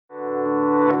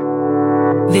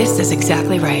This is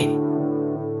exactly right.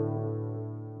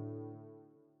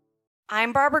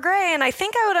 I'm Barbara Gray, and I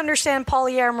think I would understand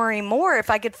polyamory more if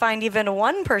I could find even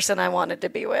one person I wanted to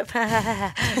be with.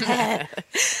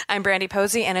 I'm Brandy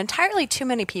Posey, and entirely too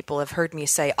many people have heard me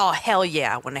say, oh, hell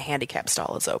yeah, when a handicap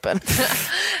stall is open.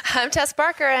 I'm Tess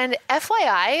Barker, and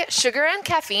FYI, sugar and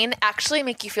caffeine actually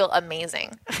make you feel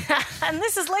amazing. And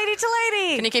this is Lady to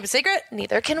Lady. Can you keep a secret?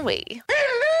 Neither can we.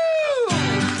 Hello!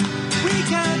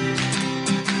 We got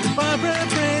Barbara,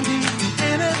 Brandy,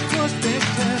 and of course Big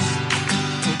Tess.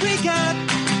 We got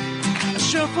a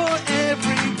show for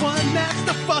everyone that's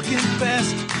the fucking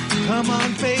best. Come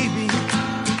on, baby.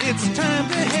 It's time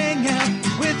to hang out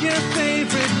with your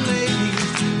favorite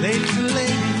ladies. Ladies and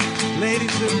ladies.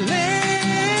 Ladies and ladies.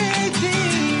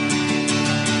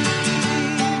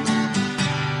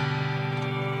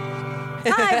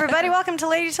 Hi, everybody. Welcome to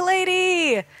Lady to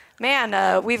Lady.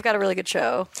 Man, we've got a really good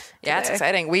show Yeah, it's today.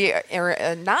 exciting. We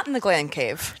are not in the glam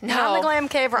cave. Not in the glam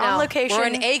cave. We're on location. We're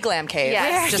in a glam cave.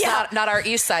 Yes. Just not our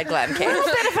east side glam cave. A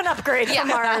little bit of an upgrade from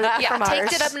ours.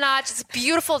 Take it up a notch. It's a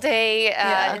beautiful day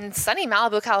in sunny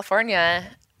Malibu, California.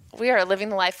 We are living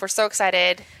the life. We're so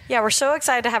excited. Yeah, we're so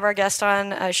excited to have our guest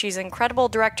on. She's an incredible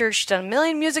director. She's done a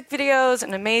million music videos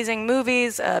and amazing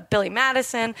movies. Billy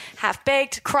Madison, Half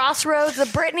Baked, Crossroads, the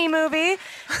Britney movie.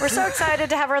 We're so excited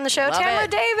to have her on the show. Love Tamra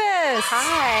it. Davis.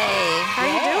 Hi. How are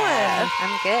you doing?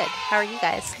 I'm good. How are you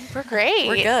guys? We're great.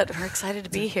 We're good. We're excited to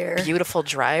be here. Beautiful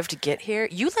drive to get here.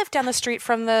 You live down the street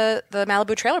from the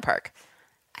Malibu trailer park.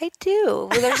 I do.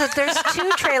 Well, there's two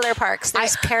trailer parks.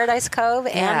 There's Paradise Cove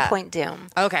and Point Doom.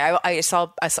 Okay, I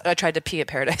tried to pee at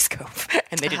Paradise Cove,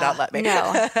 and they did not let me.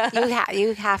 No,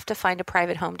 you have to find a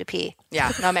private home to pee.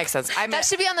 Yeah, that makes sense. That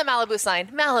should be on the Malibu sign.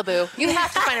 Malibu. You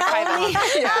have to find a private home.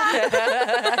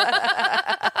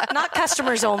 Not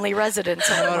customers only, residents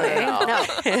only. No.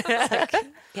 It's like,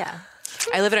 yeah.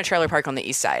 I live in a trailer park on the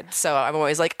east side, so I'm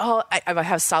always like, oh, I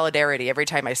have solidarity every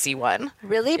time I see one.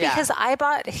 Really? Yeah. Because I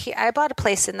bought a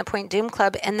place in the Point Doom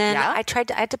Club, and then I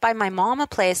had to buy my mom a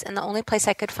place, and the only place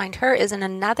I could find her is in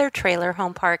another trailer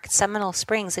home park, Seminole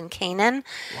Springs in Canaan.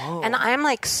 Whoa. And I'm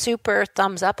like super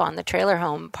thumbs up on the trailer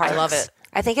home parks. I love it.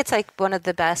 I think it's like one of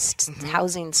the best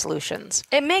housing solutions.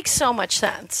 It makes so much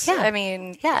sense. Yeah. I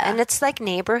mean, and it's like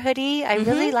neighborhoody. I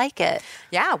really like it.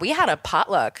 Yeah, we had a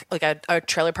potluck, like a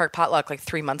trailer park potluck, like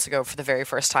 3 months ago for the very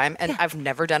first time, and I've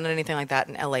never done anything like that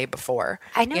in LA before.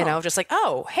 I know. You know, just like,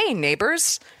 oh, hey,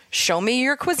 neighbors, show me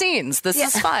your cuisines. This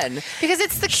is fun. Because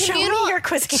it's the communal. Show me your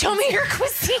cuisine. Show me your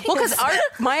cuisine. Well, because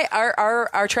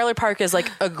our trailer park is like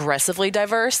aggressively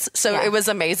diverse, so it was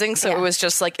amazing. So it was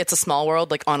just like it's a small world,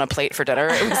 like on a plate for dinner.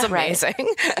 It was amazing.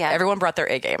 Yeah. Everyone brought their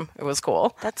A game. It was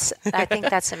cool. I think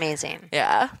that's amazing.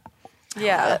 Yeah.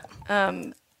 Yeah.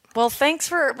 Well, thanks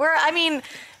for.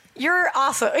 You're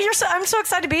awesome. I'm so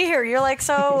excited to be here. You're like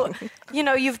so.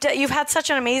 You've had such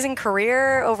an amazing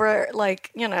career over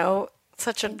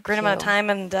such a great amount of time,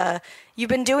 and you've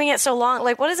been doing it so long.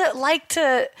 Like, what is it like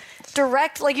to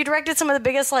direct? Like, you directed some of the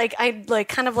biggest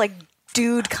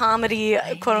dude comedy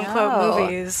quote unquote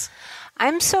movies.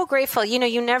 I'm so grateful.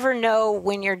 You never know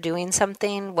when you're doing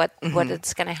something what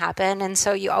it's going to happen, and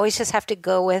so you always just have to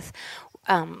go with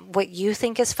what you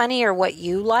think is funny or what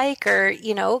you like, or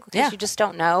because you just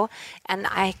don't know. And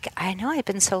I know I've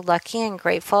been so lucky and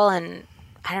grateful, and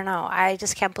I don't know. I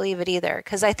just can't believe it either,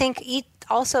 because I think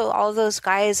also all those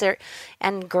guys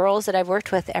and girls that I've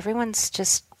worked with, everyone's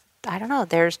just, I don't know,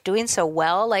 they're doing so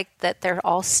well, like that they're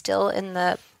all still in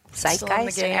the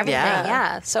zeitgeist and everything.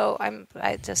 Yeah. So I'm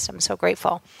so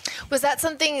grateful. Was that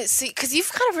something, because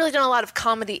you've kind of really done a lot of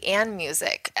comedy and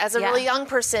music. As a really young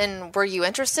person, were you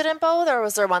interested in both, or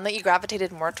was there one that you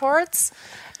gravitated more towards?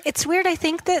 It's weird. I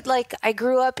think that I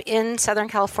grew up in Southern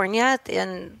California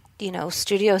in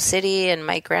Studio City, and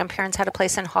my grandparents had a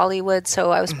place in Hollywood.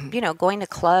 So I was, going to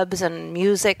clubs and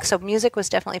music. So music was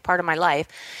definitely part of my life.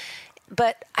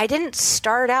 But I didn't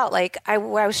start out I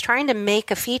was trying to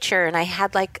make a feature, and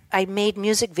I made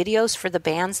music videos for the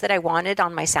bands that I wanted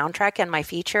on my soundtrack and my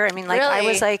feature. I mean, really? I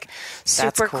was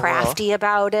super cool. crafty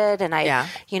about it, and I,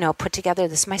 put together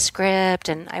my script,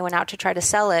 and I went out to try to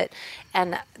sell it,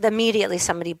 and immediately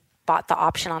somebody bought the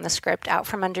option on the script out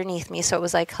from underneath me. So it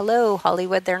was like, hello,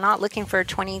 Hollywood. They're not looking for a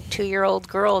 22-year-old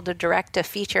girl to direct a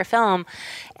feature film.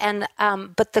 And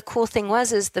but the cool thing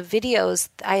is the videos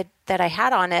that that I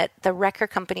had on it, the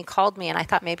record company called me and I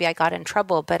thought maybe I got in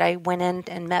trouble, but I went in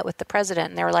and met with the president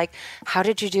and they were like, how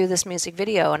did you do this music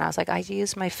video? And I was like, I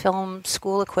used my film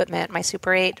school equipment, my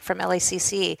Super 8 from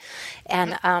LACC.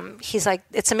 And he's like,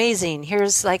 it's amazing.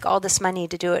 Here's like all this money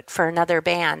to do it for another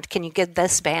band. Can you give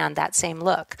this band that same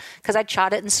look? Because I'd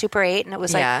shot it in Super 8 and it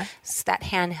was like that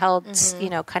handheld, you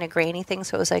know, kind of grainy thing.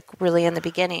 So it was like really in the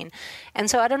beginning. And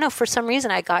so I don't know, for some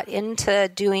reason I got into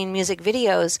doing music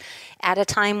videos at a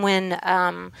time when,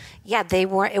 they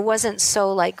weren't, it wasn't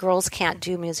so like girls can't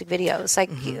do music videos. Like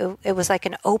it was like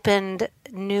an opened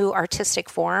new artistic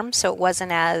form. So it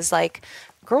wasn't as like,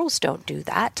 girls don't do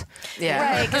that.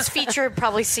 Yeah. Right, because Feature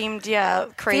probably seemed,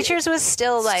 crazy. Features was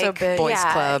still like so big. Boys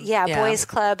Club. Yeah, Boys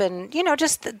Club. And, you know,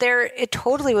 just there, it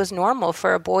totally was normal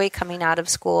for a boy coming out of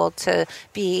school to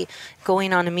be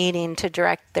going on a meeting to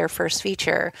direct their first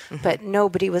feature, but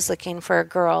nobody was looking for a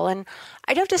girl. And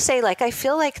I'd have to say, like, I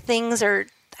feel like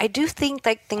I do think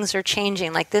like things are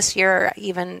changing. Like this year,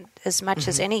 even as much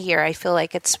as any year, I feel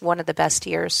like it's one of the best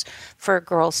years for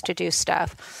girls to do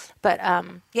stuff. But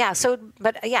in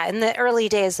the early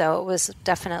days though, it was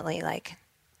definitely like,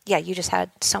 you just had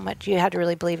so much, you had to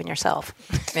really believe in yourself.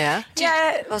 Yeah.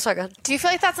 Oh, sorry, go ahead. Do you feel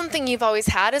like that's something you've always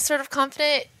had, is sort of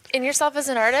confident in yourself as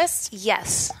an artist?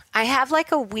 Yes. I have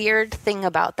like a weird thing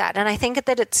about that. And I think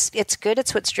that it's good.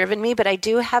 It's what's driven me, but I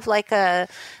do have like a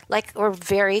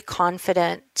very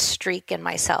confident streak in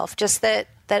myself. Just that,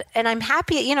 and I'm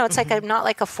happy, you know, it's like, I'm not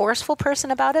like a forceful person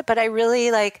about it, but I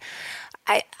really like,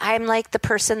 I'm like the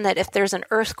person that if there's an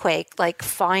earthquake, like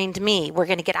find me, we're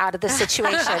going to get out of this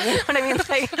situation. You know what I mean?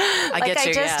 Like,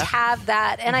 I just have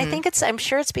that. And I think I'm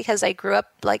sure it's because I grew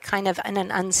up like kind of in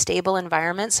an unstable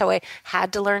environment. So I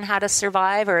had to learn how to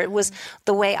survive, or it was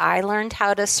the way I learned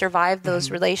how to survive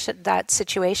that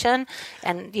situation.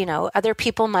 And, you know, other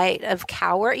people might have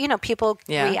cowered, you know, people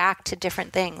react to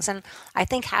different things. And I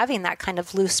think having that kind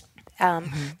of loose,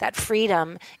 that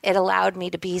freedom, it allowed me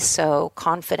to be so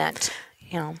confident.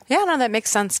 You know. Yeah, no, that makes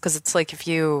sense because it's like if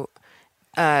you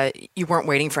weren't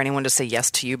waiting for anyone to say yes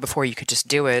to you before you could just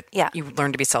do it. Yeah. You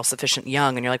learn to be self-sufficient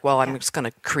young, and you're like, well, I'm just going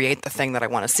to create the thing that I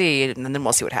want to see, and then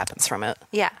we'll see what happens from it.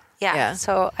 Yeah.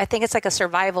 So I think it's like a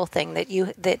survival thing that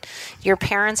your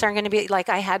parents aren't going to be like.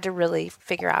 I had to really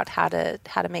figure out how to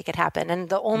make it happen, and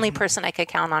the only person I could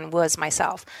count on was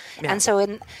myself. Yeah. And so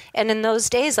in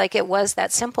those days, like it was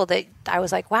that simple that I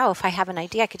was like, wow, if I have an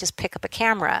idea, I could just pick up a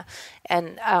camera,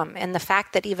 and the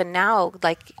fact that even now,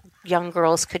 like young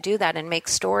girls could do that and make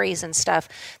stories and stuff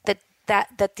that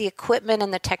the equipment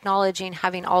and the technology and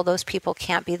having all those people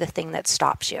can't be the thing that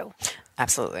stops you.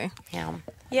 Absolutely. Yeah.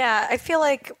 Yeah, I feel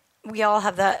like we all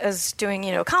have that as doing,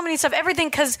 you know, comedy stuff, everything,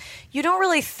 because you don't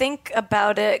really think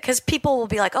about it, because people will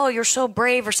be like, oh, you're so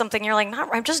brave or something. You're like,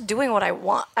 I'm just doing what I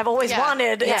want. I've always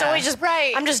wanted. Yeah. It's always just,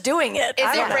 I'm just doing it.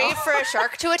 Is it brave for a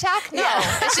shark to attack? No.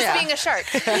 It's just being a shark.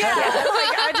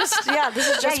 This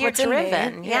is just you're what's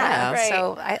driven. in me. Yeah. Right.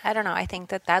 So I don't know. I think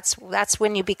that's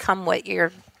when you become what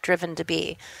you're driven to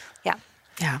be. Yeah.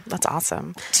 Yeah, that's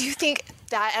awesome. Do you think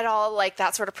that at all, like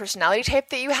that sort of personality type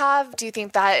that you have, do you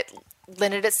think that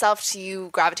lended itself to you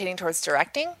gravitating towards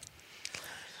directing?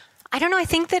 I don't know. I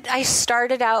think that I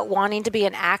started out wanting to be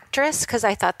an actress because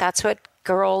I thought that's what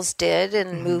girls did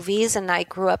in movies, and I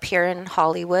grew up here in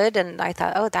Hollywood, and I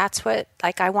thought, oh, that's what,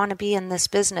 like, I want to be in this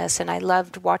business, and I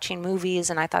loved watching movies,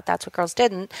 and I thought that's what girls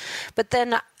did. But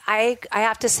then I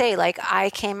have to say, like, I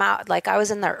came out, like, I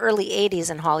was in the early 80s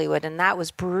in Hollywood, and that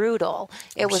was brutal.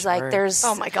 It was like, there's...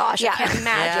 Oh, my gosh, I can't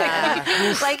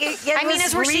imagine. Like, I mean,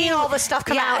 as we're seeing all this stuff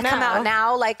come out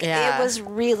now, like, it was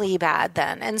really bad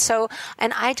then. And so,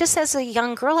 and I just, as a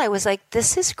young girl, I was like,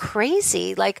 this is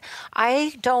crazy. Like,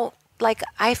 I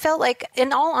felt like,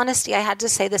 in all honesty, I had to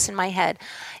say this in my head.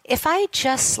 If I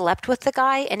just slept with the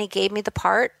guy and he gave me the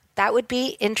part, that would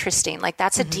be interesting. Like,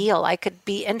 that's a deal I could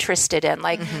be interested in.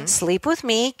 Like, sleep with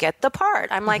me, get the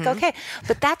part. I'm like, okay,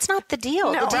 but that's not the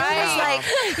deal. No, the deal is like,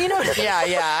 you know. If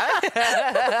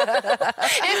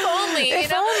only.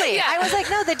 Yeah. I was like,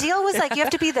 no, the deal was like, you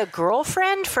have to be the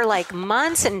girlfriend for like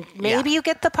months, and maybe you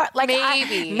get the part. Like,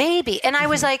 maybe. And I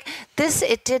was like,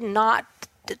 it did not.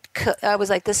 I was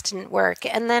like, this didn't work.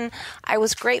 And then I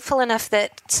was grateful enough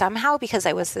that somehow, because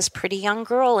I was this pretty young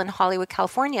girl in Hollywood,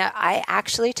 California, I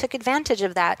actually took advantage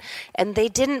of that. And they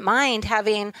didn't mind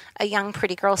having a young,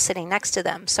 pretty girl sitting next to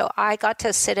them. So I got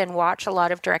to sit and watch a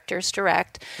lot of directors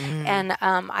direct. And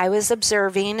I was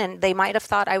observing, and they might have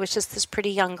thought I was just this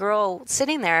pretty young girl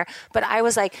sitting there. But I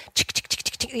was like,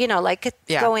 you know, like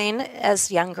going,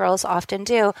 as young girls often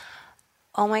do,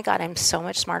 oh my God, I'm so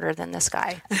much smarter than this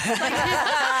guy.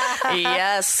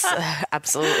 Yes,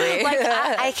 absolutely. Like,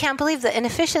 I can't believe the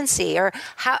inefficiency, or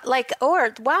how, like,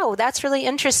 or wow, that's really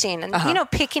interesting. And,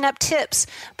 picking up tips,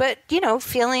 but,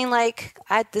 feeling like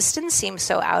this didn't seem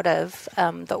so out of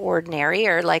the ordinary,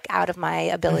 or like out of my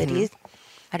ability.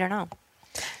 I don't know.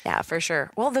 Yeah, for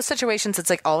sure. Well, the situations, it's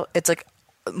like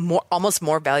almost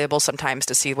more valuable sometimes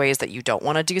to see ways that you don't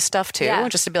want to do stuff too,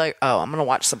 just to be like, oh, I'm going to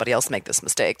watch somebody else make this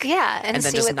mistake. Yeah. And then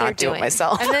see just what not do doing. it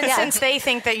myself. And then since they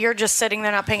think that you're just sitting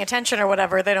there not paying attention or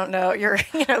whatever, they don't know you're,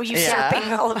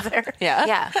 usurping all of their.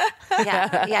 Yeah,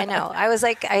 I know. I was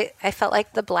like, I felt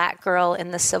like the black girl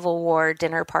in the Civil War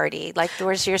dinner party. Like,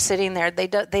 where you're sitting there, they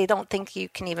don't think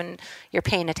you're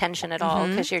paying attention at all,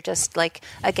 because you're just like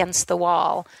against the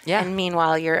wall. Yeah. And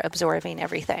meanwhile, you're absorbing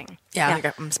everything. Yeah.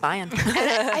 Like, I'm spying.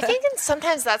 I think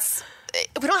sometimes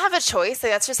we don't have a choice.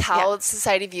 Like, that's just how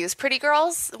society views pretty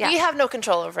girls. Yeah. We have no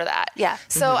control over that. Yeah.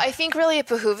 So I think really it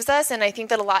behooves us, and I think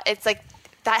that it's like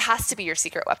that has to be your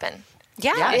secret weapon.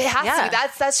 Yeah. It has to be.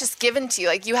 That's just given to you.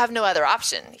 Like, you have no other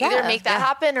option. Either make that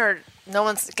happen, or no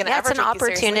one's going to ever take you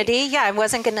seriously. It's an opportunity. Yeah, I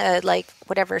wasn't going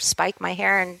to spike my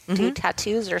hair and do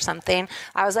tattoos or something.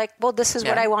 I was like, well, this is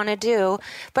what I want to do.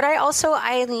 But I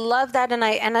love that,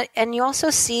 and you also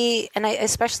see, and I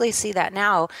especially see that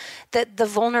now, that the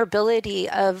vulnerability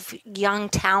of young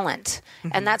talent,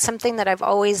 and that's something that I've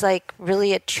always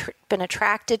really been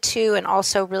attracted to, and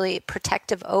also really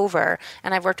protective over.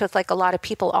 And I've worked with a lot of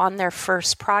people on their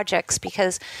first projects,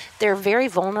 because they're very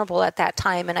vulnerable at that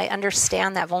time, and I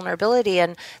understand that vulnerability,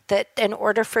 and that in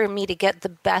order for me to get the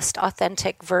best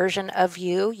authentic version of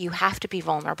you, you have to be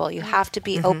vulnerable. You have to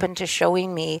be open to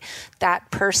showing me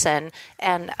that person.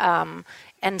 And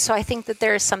so I think that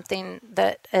there is something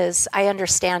that I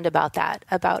understand about that,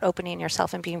 about opening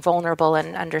yourself and being vulnerable,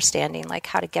 and understanding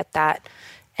how to get that,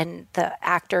 and the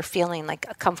actor feeling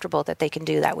comfortable that they can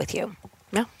do that with you.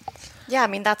 Yeah. Yeah, I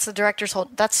mean, that's the director's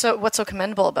whole, what's so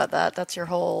commendable about that. That's your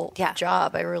whole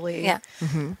job. I really,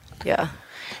 yeah.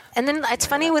 And then it's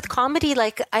funny with comedy,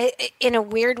 in a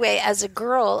weird way, as a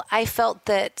girl, I felt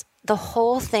that the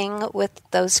whole thing with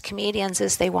those comedians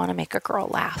is they want to make a girl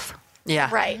laugh.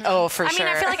 Yeah. Right. Oh, for sure. I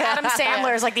mean, I feel like Adam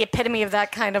Sandler is the epitome of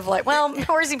that kind of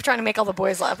or is he trying to make all the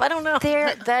boys laugh? I don't know.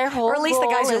 Their whole or at least the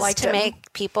guys who goal is to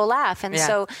make people laugh. And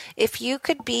so if you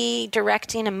could be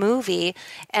directing a movie,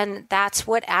 and that's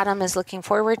what Adam is looking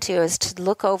forward to, is to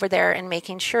look over there and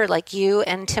making sure, you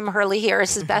and Tim Hurley here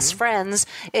is his best friends,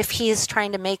 if he's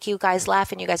trying to make you guys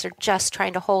laugh and you guys are just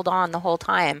trying to hold on the whole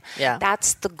time. Yeah.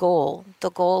 That's the goal. The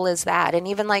goal is that. And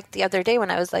even the other day when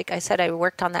I was I said, I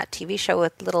worked on that TV show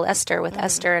with Little Esther, with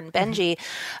Esther and Benji,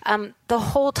 the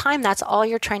whole time that's all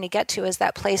you're trying to get to, is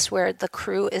that place where the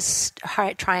crew is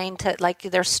trying to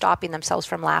they're stopping themselves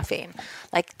from laughing.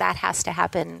 That has to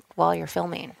happen while you're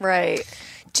filming. Right.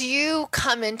 Do you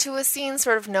come into a scene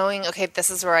sort of knowing, okay, this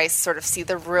is where I sort of see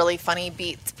the really funny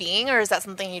beats being, or is that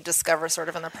something you discover sort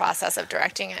of in the process of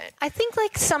directing it? I think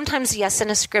sometimes, yes, in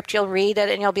a script you'll read it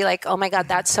and you'll be like, oh my God,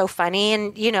 that's so funny.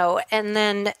 And, and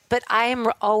then, but I'm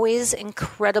always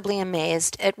incredibly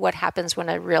amazed at what happens when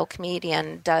a real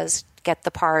comedian does get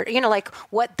the part,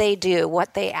 what they do,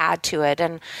 what they add to it.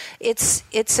 And it's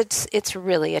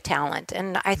really a talent.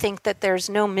 And I think that there's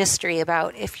no mystery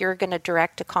about, if you're going to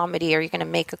direct a comedy or you're going to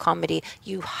make a comedy,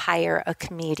 you hire a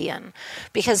comedian,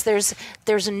 because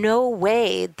there's no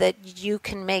way that you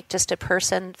can make just a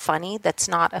person funny that's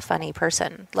not a funny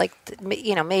person.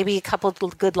 Maybe a couple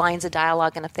of good lines of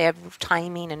dialogue, and if they have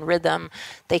timing and rhythm,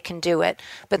 they can do it.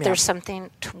 But there's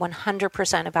something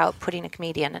 100% about putting a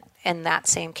comedian in that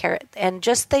same character. And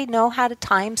just, they know how to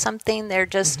time something. They're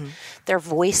just, their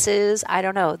voices, I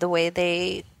don't know, the way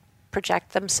they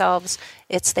project themselves,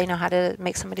 they know how to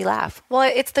make somebody laugh. Well,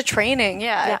 it's the training.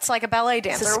 Yeah. It's like a ballet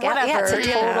dancer or whatever. Yeah, it's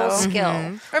a total skill.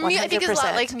 Or I think it's a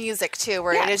lot like music too,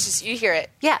 where it's just, you hear it.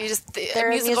 Yeah. You just, a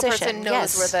musical person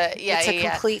knows where the, it's a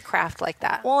complete craft like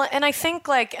that. Well, and I think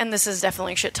and this is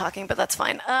definitely shit talking, but that's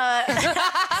fine.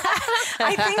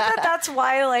 I think that's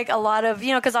why a lot of,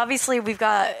 because obviously we've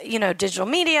got, digital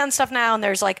media and stuff now, and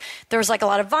there's a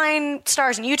lot of Vine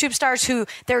stars and YouTube stars who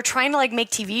they're trying to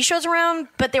make TV shows around,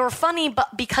 but they were funny,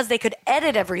 but because they could edit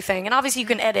everything. And obviously you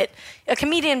can edit a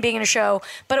comedian being in a show,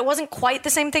 but it wasn't quite the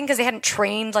same thing because they hadn't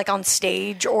trained on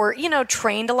stage or,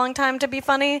 trained a long time to be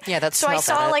funny. Yeah, that's so I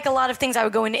saw a lot of things I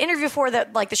would go into interview for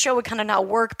that the show would kind of not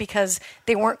work because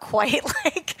they weren't quite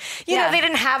they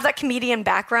didn't have that comedian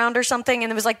background or something.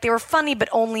 And it was they were funny, but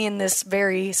only in this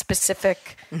very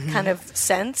specific kind of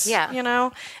sense. Yeah.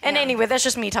 And anyway, that's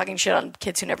just me talking shit on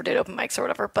kids who never did open mics or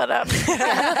whatever. But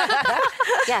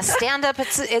yeah, stand up.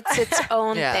 It's it's its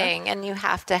own thing, and you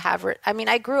have to have it. I mean,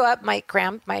 I grew up. My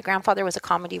grandfather was a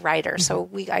comedy writer, so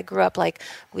I grew up like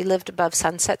we lived above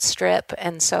Sunset Strip,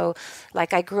 and so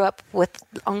like I grew up with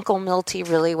Uncle Milty.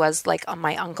 Really was like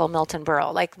my Uncle Milton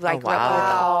Berle. Like I grew up with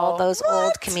all those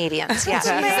old comedians. Yeah,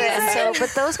 and so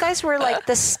but those guys were like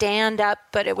the stand up,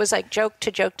 but it was like joke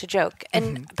to joke to joke,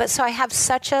 and but so I have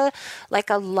such a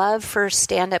love for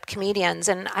stand up comedians,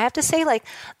 and I have to say like.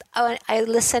 I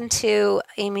listened to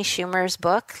Amy Schumer's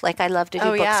book. Like I love to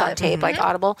do books on tape, like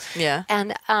Audible. Yeah.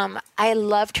 And I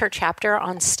loved her chapter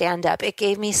on stand-up. It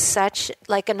gave me such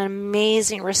like an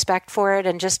amazing respect for it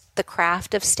and just the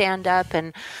craft of stand-up.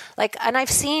 And I've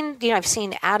seen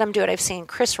Adam do it. I've seen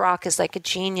Chris Rock is like a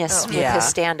genius with his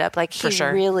stand-up. Like he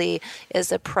really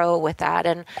is a pro with that.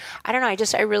 And I don't know,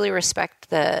 I really respect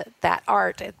that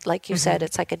art. Like you said,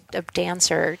 it's like a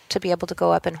dancer to be able to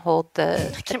go up and hold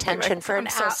the attention for an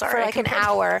hour. For like an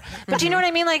hour. But do you know what I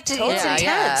mean? Like, it's intense.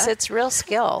 Yeah. It's real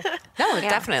skill. No,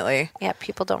 definitely. Yeah,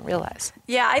 people don't realize.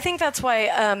 Yeah, I think that's why,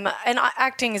 and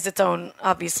acting is its own,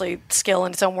 obviously, skill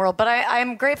in its own world. But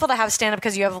I'm grateful to have stand-up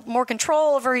because you have more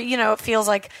control over, it feels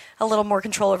like a little more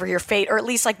control over your fate, or at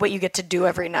least like what you get to do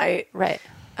every night. Right.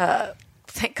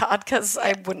 Thank God, because I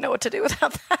wouldn't know what to do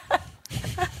without that.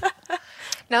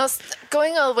 Now,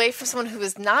 going away from someone who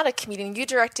is not a comedian, you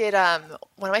directed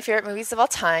one of my favorite movies of all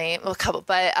time. Well, a couple,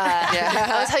 but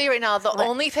I'll tell you right now, the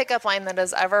only pickup line that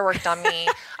has ever worked on me,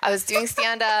 I was doing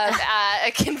stand-up at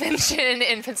a convention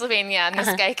in Pennsylvania, and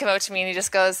this guy came up to me and he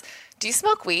just goes, "Do you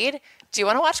smoke weed? Do you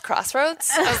want to watch Crossroads?"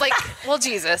 I was like, well,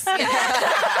 Jesus.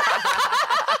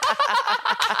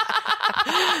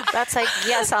 That's like,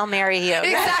 yes, I'll marry you.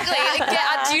 Exactly. Like,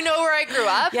 yeah, do you know where I grew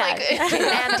up? Yeah. Like,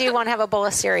 and do you want to have a bowl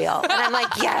of cereal? And I'm like,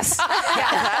 yes.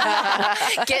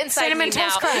 Yeah. Get inside Cinnamon me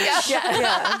Toast now. Crunch.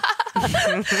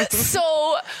 Yeah.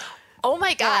 So, oh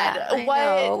my God. I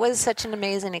know. It was such an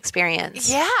amazing experience.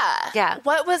 Yeah. Yeah.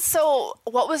 What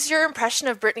was your impression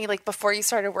of Brittany like before you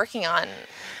started working on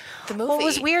the movie? Well, it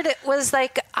was weird. It was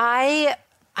like I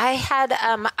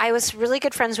was really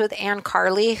good friends with Ann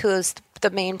Carley, who is the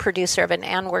main producer of it. And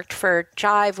Ann worked for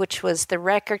Jive, which was the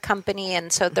record company.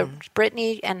 And so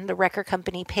Brittany and the record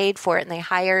company paid for it. And they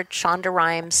hired Shonda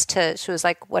Rhimes she was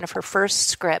like one of her first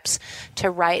scripts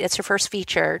to write. It's her first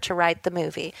feature to write the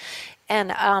movie.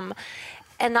 And Anne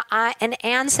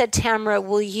said, "Tamra,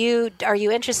 are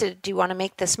you interested? Do you want to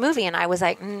make this movie?" And I was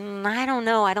like, I don't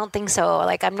know. I don't think so.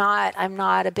 Like, I'm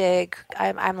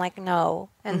like, no.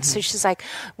 And so she's like,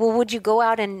 well, would you go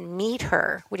out and meet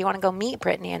her? Would you want to go meet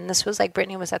Brittany? And this was like,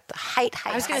 Brittany was at the height.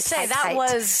 I was going to say,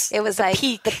 it was like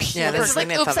peak. The peak. Yeah, this is like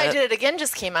Oops, I Did It Again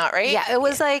just came out, right? Yeah, it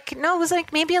was like, no, it was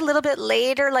like maybe a little bit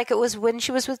later. Like it was when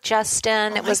she was with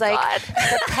Justin. It was like,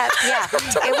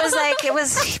 it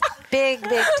was big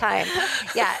time.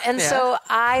 Yeah. And so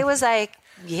I was like,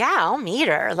 yeah, I'll meet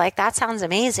her. Like, that sounds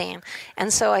amazing.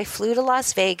 And so I flew to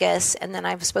Las Vegas, and then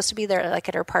I was supposed to be there like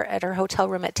at her hotel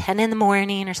room at 10 in the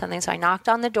morning or something. So I knocked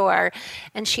on the door,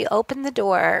 and she opened the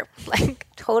door like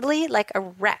totally like a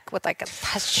wreck with like a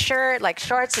shirt, like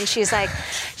shorts, and she's like,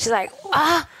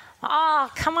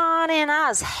 oh, come on in. I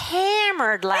was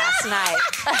hammered last night.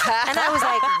 And I was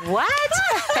like, what?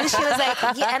 And she was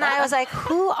like, yeah. And I was like,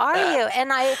 who are you?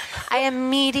 And I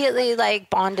immediately like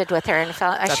bonded with her and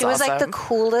felt she was like the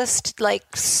coolest,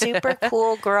 like super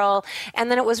cool girl.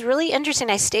 And then it was really interesting.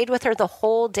 I stayed with her the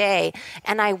whole day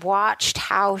and I watched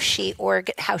how she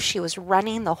was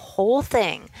running the whole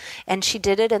thing. And she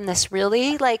did it in this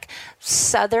really like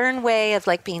Southern way of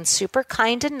like being super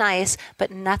kind and nice, but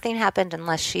nothing happened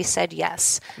unless she said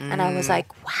yes. And I was like,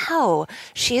 wow,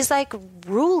 she's like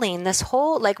ruling this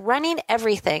whole, like running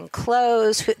everything,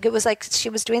 clothes. It was like she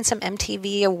was doing some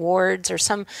MTV awards or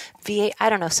some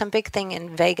some big thing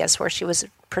in Vegas where she was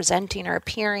presenting or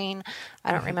appearing.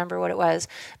 I don't remember what it was.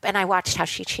 And I watched how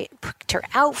she picked her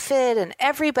outfit and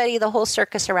everybody, the whole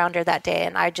circus around her that day.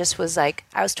 And I just was like,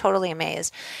 I was totally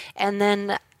amazed. And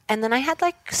then I had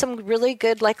like some really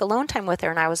good like alone time with her,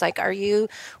 and I was like,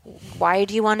 why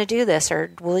do you want to do this?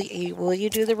 Or will you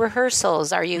do the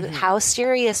rehearsals? Are you, how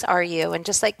serious are you? And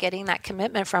just like getting that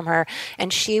commitment from her.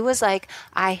 And she was like,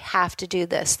 I have to do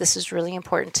this. This is really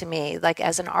important to me. Like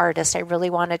as an artist, I really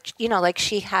wanted, like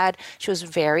she was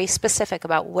very specific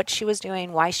about what she was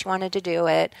doing, why she wanted to do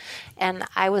it. And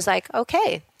I was like,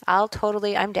 okay,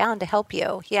 I'm down to help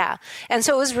you. Yeah. And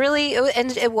so it was really,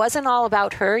 and it wasn't all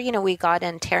about her. We got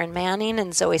in Taryn Manning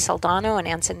and Zoe Saldana and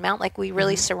Anson Mount. Like we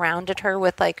really surrounded her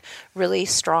with like really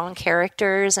strong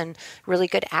characters and really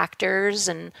good actors.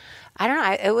 And I don't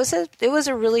know, it was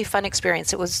a really fun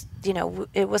experience. It was,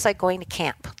 it was like going to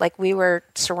camp. Like we were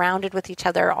surrounded with each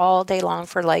other all day long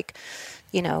for like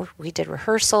we did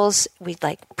rehearsals. We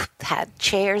like had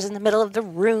chairs in the middle of the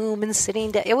room and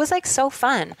sitting down. It was like so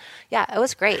fun. Yeah, it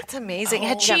was great. It's amazing.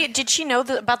 Did she know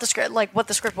about the script, like what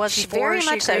the script was before? Very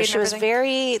much so. She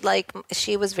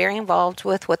was very involved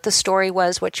with what the story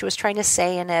was, what she was trying to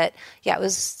say in it. Yeah,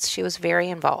 she was very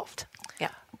involved. Yeah.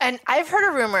 And I've heard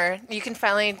a rumor. You can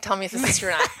finally tell me if this is true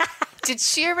or not. Did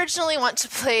she originally want to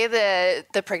play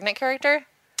the pregnant character?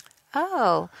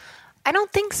 Oh, I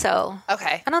don't think so.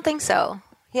 Okay. I don't think so.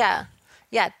 Yeah.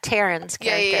 Yeah, Taryn's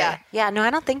character. Yeah, no, I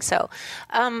don't think so.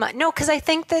 No, because I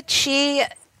think that she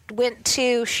went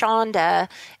to Shonda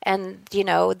and,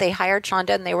 they hired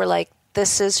Shonda and they were like,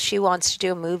 she wants to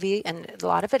do a movie, and a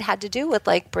lot of it had to do with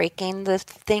like breaking the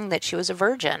thing that she was a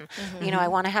virgin. Mm-hmm. I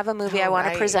want to have a movie. I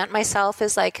want to present myself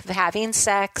as like having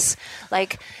sex,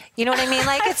 like, you know what I mean?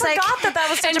 Like it's I forgot that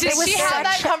was such and a big. Did she have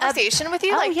that conversation with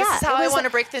you? Like, this is how I want to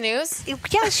break the news.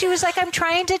 Yeah, she was like, I'm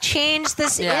trying to change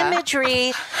this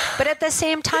imagery, but at the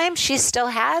same time, she still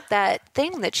had that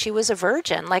thing that she was a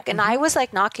virgin. Like, and I was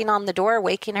like knocking on the door,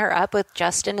 waking her up with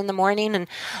Justin in the morning, and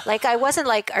like I wasn't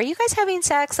like, "Are you guys having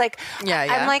sex?" Like,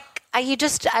 I'm like,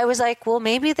 I was like, well,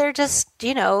 maybe they're just,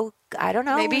 I don't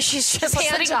know. Maybe she's just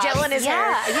putting gel in his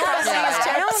hair.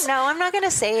 I don't know. I'm not going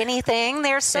to say anything.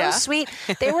 They're so sweet.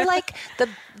 They were like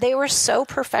they were so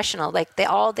professional. Like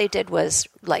all they did was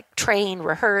like train,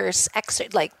 rehearse,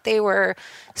 like they were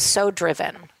so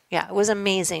driven. Yeah, it was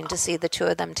amazing to see the two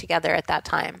of them together at that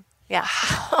time. Yeah.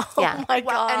 Yeah. Oh my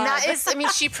God. And that is,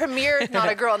 she premiered Not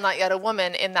a Girl, Not Yet a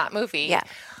Woman in that movie. Yeah.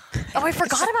 Oh, I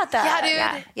forgot about that.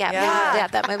 Yeah, dude. Yeah.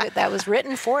 That movie that was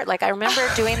written for it. Like I remember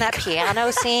doing that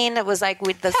piano scene. It was like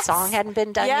the song hadn't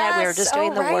been done yet. We were just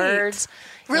doing the words.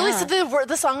 Really? Yeah. So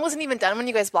the song wasn't even done when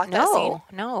you guys blocked that scene?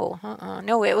 No.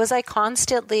 It was like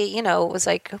constantly. It was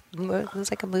like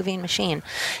a moving machine.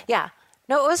 Yeah.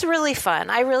 No, it was really fun.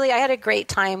 I had a great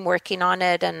time working on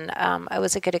it, and it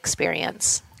was a good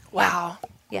experience. Wow.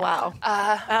 Yeah.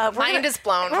 Wow. Mind is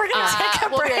blown. We're going to take a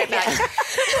break. We'll be right back.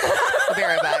 We'll be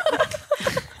right back.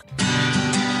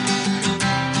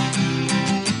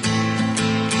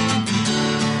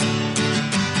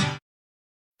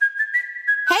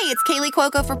 Hey, it's Kaylee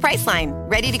Cuoco for Priceline.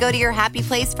 Ready to go to your happy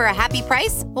place for a happy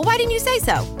price? Well, why didn't you say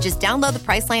so? Just download the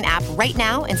Priceline app right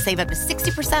now and save up to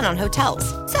 60% on hotels.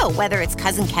 So whether it's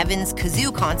Cousin Kevin's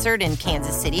Kazoo Concert in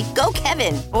Kansas City, go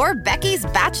Kevin, or Becky's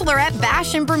Bachelorette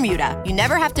Bash in Bermuda, you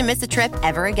never have to miss a trip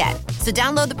ever again. So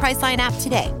download the Priceline app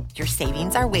today. Your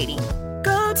savings are waiting.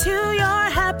 Go to your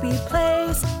happy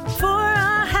place for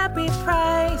a happy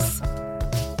price.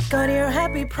 Go to your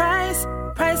happy price,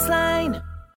 Priceline.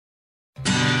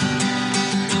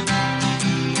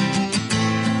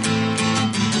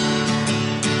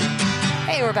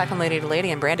 Hey, we're back on Lady to Lady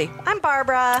and Brandy. I'm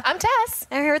Barbara. I'm Tess.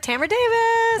 I'm here with Tamra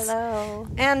Davis. Hello.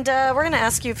 And we're going to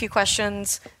ask you a few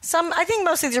questions. I think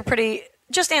most of these are pretty.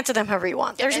 Just answer them however you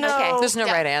want. There's no right answer. There's no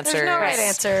right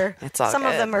answer. It's all Some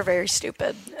good. of them are very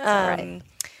stupid. right.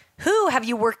 Who have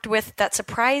you worked with that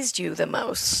surprised you the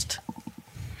most?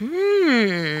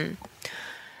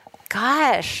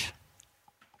 Gosh.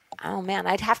 Oh man,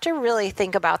 I'd have to really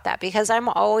think about that because I'm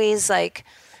always like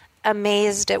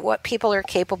amazed at what people are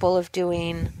capable of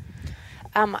doing.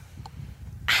 I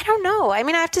don't know. I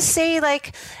mean, I have to say,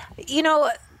 like,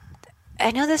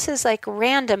 I know this is like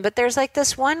random, but there's like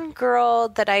this one girl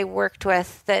that I worked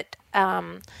with that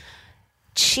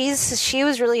she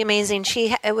was really amazing.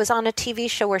 It was on a TV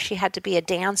show where she had to be a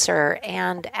dancer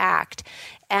and act.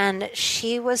 And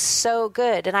she was so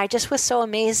good. And I just was so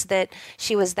amazed that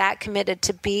she was that committed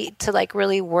to like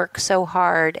really work so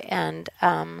hard. And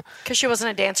because she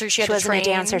wasn't a dancer, she wasn't train. a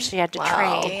dancer, so she had to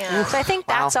train. Yeah. So I think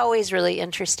that's always really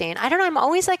interesting. I don't know. I'm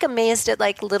always like amazed at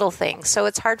like little things. So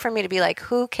it's hard for me to be like,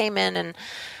 who came in and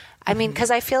I mean,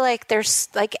 because I feel like there's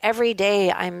like every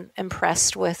day I'm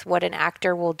impressed with what an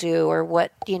actor will do or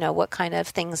what kind of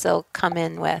things they'll come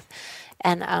in with.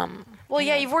 And well,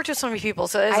 yeah, you've worked with so many people,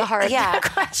 so it's a hard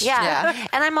question. Yeah.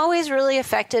 And I'm always really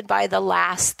affected by the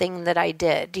last thing that I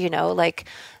did, like,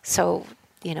 so,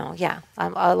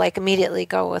 I'll like immediately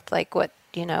go with like what,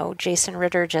 Jason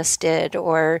Ritter just did,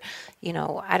 or,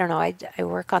 I don't know, I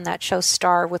work on that show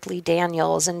Star with Lee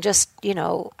Daniels and just, I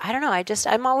don't know,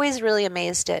 I'm always really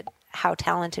amazed at how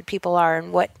talented people are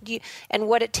and what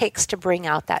it takes to bring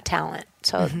out that talent.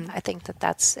 So I think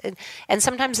that's and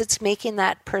sometimes it's making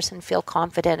that person feel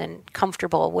confident and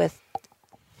comfortable with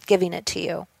giving it to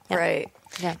you. Yeah. Right.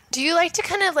 Yeah. Do you like to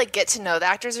kind of like get to know the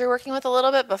actors you're working with a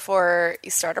little bit before you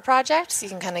start a project so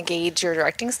you can kind of gauge your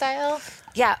directing style?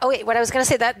 Yeah. Oh, wait. What I was going to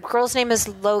say, that girl's name is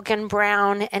Logan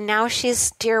Brown, and now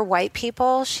she's Dear White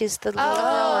People. She's the little girl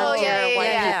on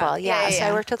people. Yeah. So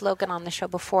I worked with Logan on the show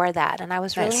before that, and I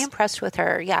was really impressed with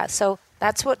her. Yeah, so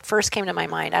that's what first came to my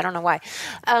mind. I don't know why,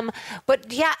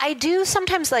 but yeah, I do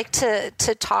sometimes like to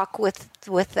talk with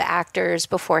the actors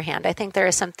beforehand. I think there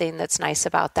is something that's nice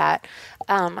about that.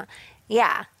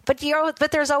 Yeah.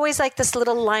 But there's always like this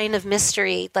little line of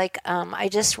mystery. Like I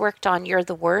just worked on You're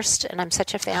the Worst, and I'm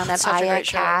such a fan of Aya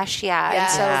Cash. And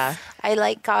so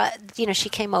I got she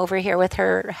came over here with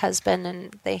her husband,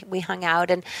 and we hung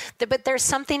out. But there's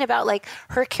something about like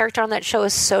her character on that show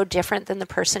is so different than the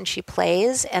person she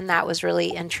plays, and that was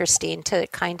really interesting to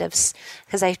kind of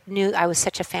because I knew I was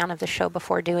such a fan of the show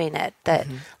before doing it that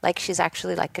like she's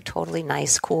actually like a totally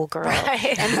nice, cool girl,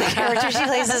 and the character she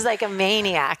plays is like a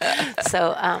maniac.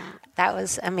 So. That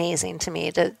was amazing to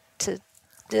me that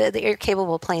you're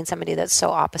capable of playing somebody that's so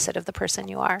opposite of the person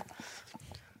you are.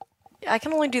 I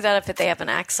can only do that if they have an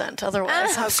accent.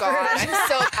 Otherwise, I'm so bad at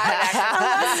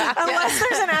accents. Unless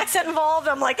there's an accent involved,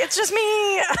 I'm like, it's just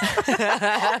me.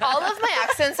 All of my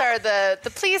accents are the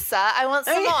please, sir, I want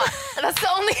some more. That's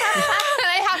the only. And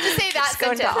I have to say that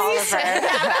sentence.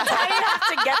 That's how you have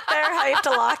to get there. How you have to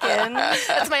lock in.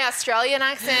 That's my Australian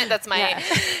accent. That's my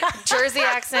Jersey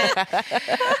accent.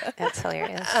 That's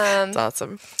hilarious. That's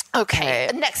awesome. Okay.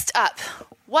 Next up,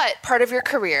 what part of your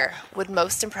career would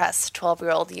most impress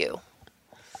 12-year-old you?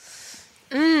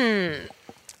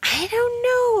 I don't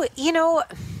know.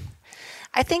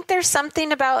 I think there's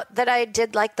something about that I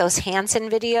did like those Hanson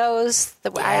videos.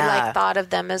 I thought of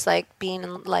them as like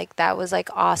being like that was like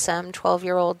awesome.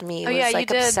 12-year-old me was like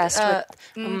obsessed with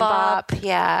Mbop.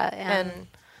 Yeah, and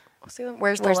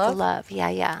Where's the Love?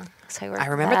 Yeah. So I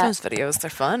remember those videos. They're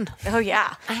fun. Oh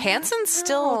yeah, Hanson's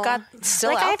still like, out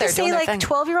I have there to say, doing their like thing.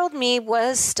 12-year-old me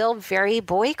was still very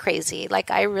boy crazy.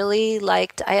 Like I really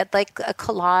liked. I had like a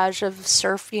collage of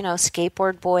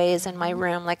skateboard boys in my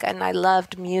room. Like, and I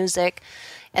loved music,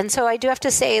 and so I do have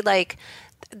to say, like.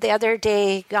 The other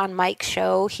day on Mike's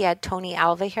show, he had Tony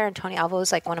Alva here, and Tony Alva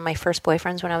was like one of my first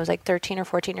boyfriends when I was like 13 or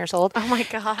 14 years old. Oh my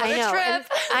god! I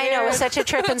know, it was such a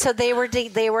trip. And so they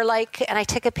were like, and I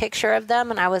took a picture of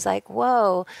them, and I was like,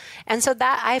 whoa. And so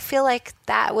that I feel like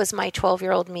that was my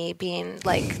 12-year-old me being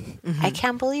like, I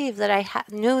can't believe that I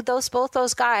knew both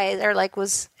those guys, or like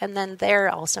and then they're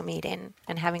also meeting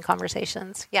and having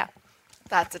conversations. Yeah.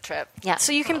 That's a trip. Yeah.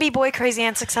 So you can be boy crazy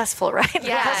and successful, right?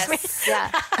 Yes.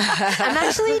 Yeah. I'm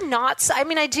actually not. I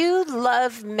mean, I do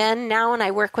love men now, and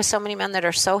I work with so many men that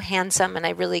are so handsome, and I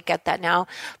really get that now.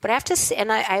 But I have to say,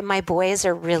 and my boys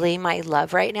are really my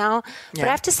love right now. But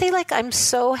I have to say, like, I'm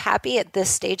so happy at this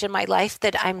stage in my life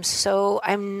that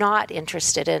I'm not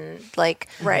interested in like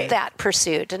that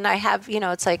pursuit. And I have,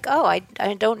 it's like, oh, I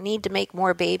don't need to make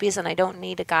more babies, and I don't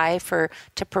need a guy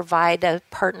to provide a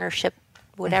partnership.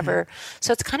 Whatever.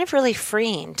 So it's kind of really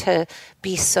freeing to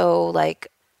be so like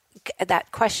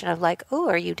that question of like, oh,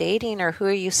 are you dating or who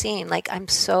are you seeing? Like I'm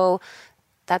so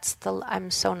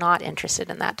not interested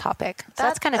in that topic. So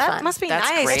that's kind of fun. That must be That's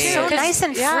nice. great. It's so nice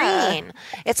and freeing.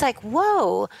 It's like,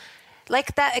 whoa.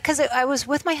 Like that, because I was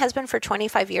with my husband for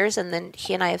 25 years, and then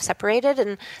he and I have separated,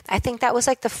 and I think that was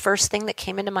like the first thing that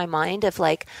came into my mind of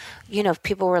like,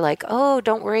 people were like, oh,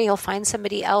 don't worry, you'll find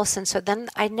somebody else. And so then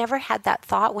I never had that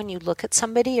thought when you look at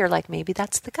somebody, you're like, maybe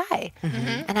that's the guy.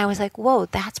 Mm-hmm. And I was like, whoa,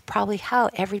 that's probably how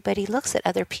everybody looks at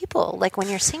other people. Like when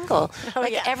you're single,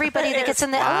 everybody that gets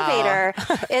in the elevator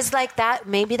is like that,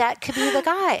 maybe that could be the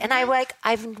guy. And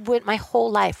I've went my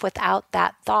whole life without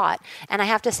that thought. And I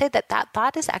have to say that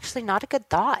thought is actually not a good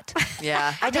thought.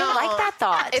 Yeah. I didn't like that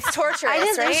thought. It's torturous,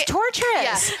 right? It's torturous.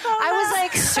 Yeah. I was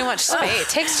like... It's too much space. It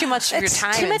takes too much of your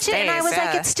time too much, and space. And I was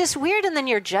like, it's just weird. And then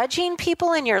you're judging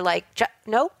people, and you're like,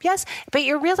 nope, yes. But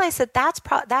you realize that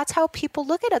that's how people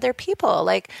look at other people.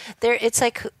 Like, it's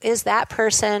like, is that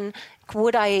person...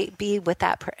 would I be with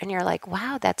that person? And you're like,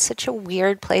 wow, that's such a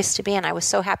weird place to be. And I was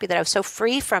so happy that I was so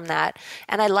free from that.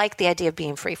 And I like the idea of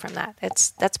being free from that.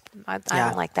 I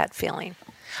don't like that feeling.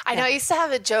 I know. I used to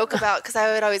have a joke about, because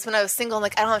I would always, when I was single, I'm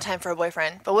like, I don't have time for a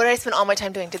boyfriend. But what did I spend all my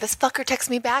time doing? Did this fucker text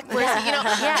me back?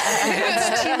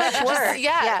 It's too much work.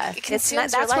 It consumes your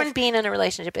that's life. when being in a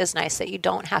relationship is nice, that you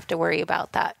don't have to worry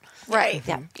about that. Right.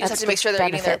 Yeah. You just have to make sure they're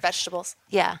eating their vegetables.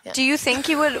 Yeah. Do you think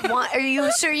you would want? Are you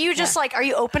just like? Are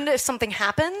you open to if something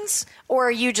happens, or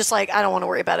are you just like, I don't want to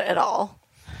worry about it at all?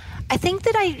 I think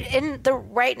that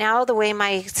right now, the way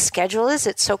my schedule is,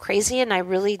 it's so crazy, and I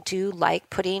really do like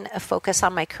putting a focus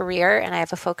on my career, and I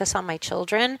have a focus on my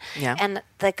children. Yeah. And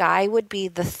the guy would be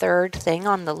the third thing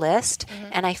on the list,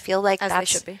 and I feel like they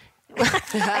should be. I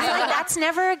feel like that's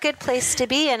never a good place to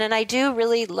be in. And I do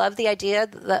really love the idea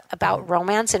about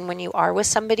romance. And when you are with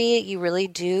somebody, you really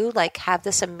do like have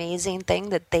this amazing thing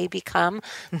that they become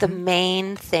the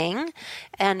main thing.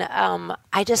 And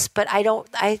I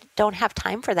don't have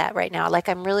time for that right now. Like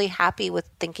I'm really happy with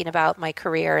thinking about my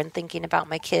career and thinking about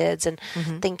my kids and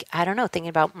thinking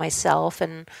about myself.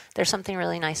 And there's something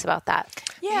really nice about that.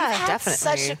 Yeah, you've had definitely.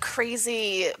 Such a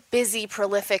crazy, busy,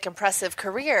 prolific, impressive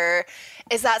career.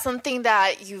 Is that something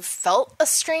that you felt a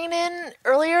strain in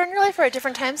earlier in your life or at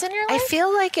different times in your life? I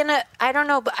feel like I don't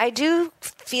know, but I do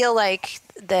feel like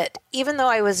that even though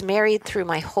I was married through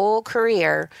my whole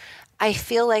career, I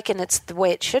feel like, and it's the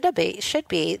way it should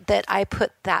be that I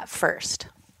put that first.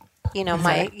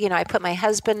 I put my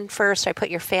husband first. I put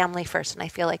your family first, and I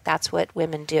feel like that's what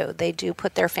women do. They do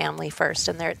put their family first,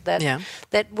 and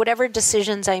that whatever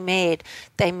decisions I made,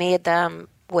 they made them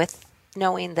with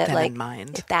knowing that in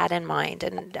mind. That in mind.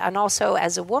 And also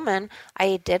as a woman,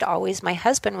 my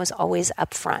husband was always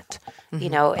upfront,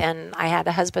 and I had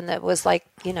a husband that was like,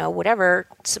 whatever,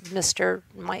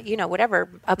 whatever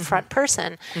upfront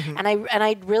person. And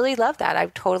I really love that. I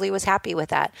totally was happy with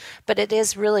that. But it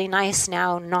is really nice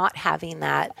now not having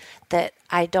that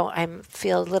I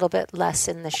feel a little bit less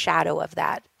in the shadow of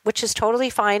that, which is totally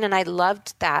fine. And I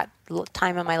loved that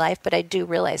time in my life, but I do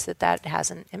realize that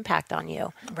has an impact on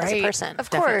you as a person. Of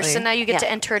course. And now you get to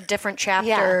enter a different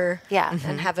chapter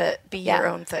and have it be your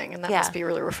own thing. And that must be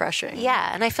really refreshing.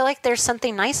 Yeah. And I feel like there's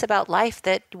something nice about life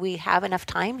that we have enough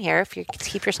time here, if you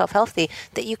keep yourself healthy,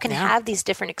 that you can have these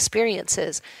different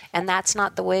experiences. And that's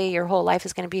not the way your whole life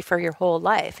is going to be for your whole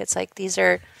life. It's like these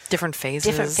are different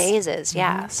phases.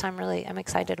 Yeah. So I'm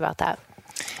excited about that.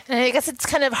 And I guess it's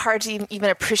kind of hard to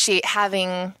even appreciate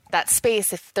having that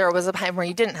space if there was a time where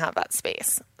you didn't have that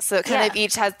space. So it kind of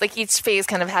each phase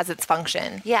kind of has its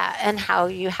function. Yeah, and how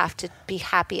you have to be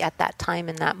happy at that time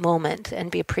in that moment and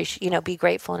be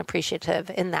grateful and appreciative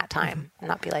in that time. And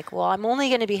not be like, well, I'm only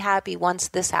going to be happy once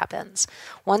this happens.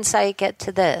 Once I get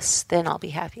to this, then I'll be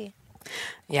happy.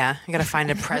 Yeah, you got to find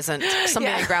a present,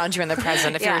 something to ground you in the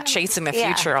present. If you're chasing the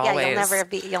future always,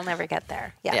 you'll never get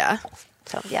there. Yeah.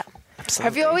 So yeah. Absolutely.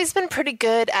 Have you always been pretty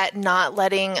good at not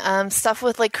letting stuff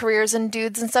with like careers and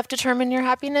dudes and stuff determine your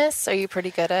happiness? Are you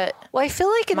pretty good at? Well, I feel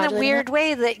like in a weird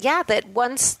way that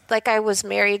once, like I was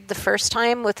married the first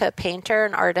time with a painter,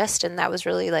 an artist, and that was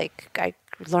really like I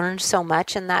learned so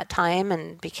much in that time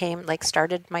and became like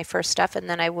started my first stuff, and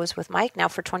then I was with Mike now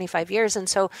for 25 years, and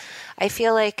so I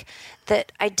feel like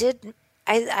that I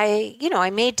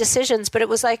made decisions, but it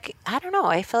was like I don't know.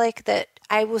 I feel like that.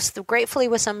 I was gratefully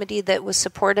with somebody that was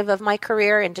supportive of my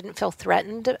career and didn't feel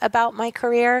threatened about my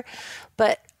career,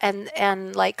 but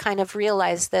and like kind of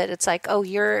realized that it's like, oh,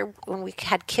 when we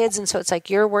had kids, and so it's like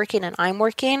you're working and I'm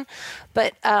working,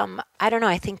 but I don't know.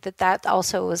 I think that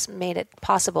also made it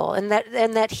possible, and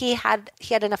that he had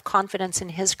enough confidence in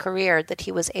his career that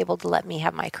he was able to let me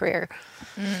have my career,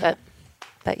 but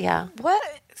yeah. What?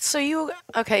 So you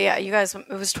guys? It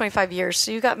was 25 years.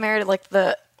 So you got married at like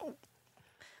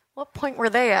what point were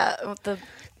they at?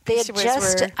 They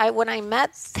had when I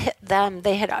met them,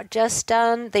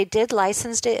 they did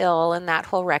Licensed to Ill and that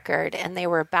whole record, and they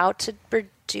were about to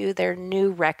do their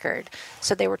new record.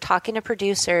 So they were talking to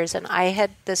producers, and I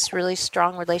had this really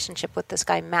strong relationship with this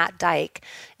guy, Matt Dyke.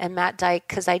 And Matt Dyke,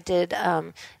 because I did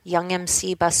Young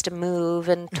MC Bust a Move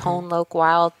and Tone Loc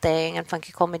Wild Thing and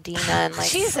Funky Cole Medina and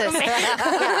like Jesus.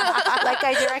 like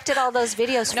I directed all those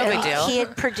videos. No big deal. He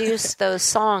had produced those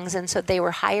songs, and so they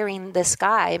were hiring this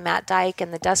guy, Matt Dyke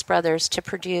and the Dust Brothers, to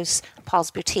produce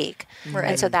Paul's Boutique. Right.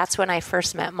 And so that's when I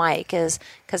first met Mike, is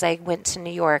because I went to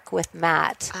New York with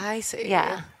Matt. I see.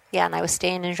 Yeah, and I was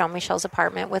staying in Jean-Michel's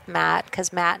apartment with Matt,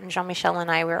 because Matt and Jean-Michel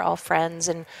and I were all friends,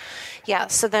 and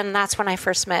so then that's when I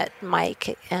first met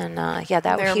Mike, and they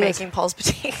were making Paul's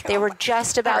Boutique. They were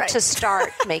just about to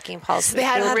start making Paul's Boutique. They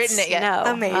hadn't written it yet.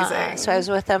 No, amazing. So I was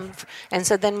with them, and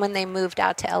so then when they moved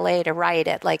out to LA to write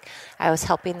it, like I was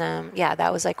helping them. Yeah,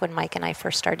 that was like when Mike and I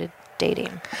first started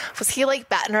dating. Was he like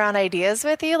batting around ideas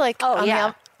with you? Like,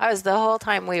 I was the whole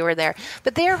time we were there.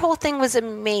 But their whole thing was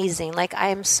amazing. Like, I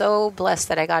am so blessed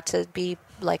that I got to be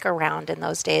like around in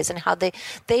those days, and how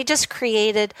they just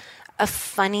created a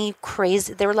funny,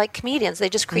 crazy, they were like comedians. They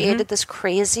just created this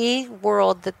crazy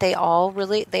world that they all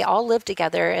lived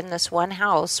together in this one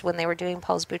house when they were doing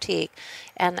Paul's Boutique.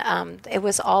 And it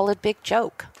was all a big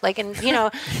joke. Like, and I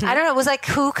don't know. It was like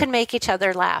who could make each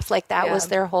other laugh. Like that was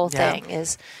their whole thing.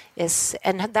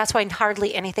 And that's why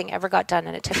hardly anything ever got done,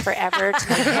 and it took forever to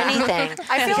make anything.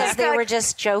 I feel because they were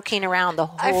just joking around the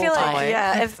whole time.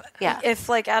 I feel like if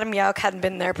like Adam Yauch hadn't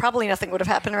been there, probably nothing would have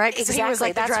happened, right? Because he was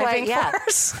like the driving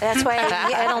force. That's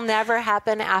why it'll never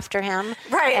happen after him.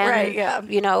 Right.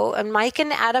 And Mike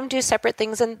and Adam do separate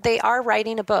things, and they are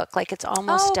writing a book. Like it's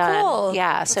almost done. Cool.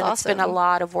 Yeah, That's so it's been a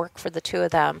lot of work for the two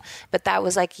of them. But that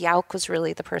was like Yauch was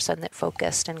really the person that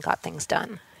focused and got things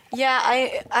done. Yeah,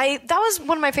 I that was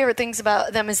one of my favorite things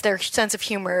about them is their sense of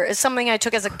humor. Is something I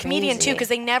took as a comedian too, because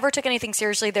they never took anything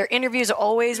seriously. Their interviews are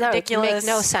always ridiculous.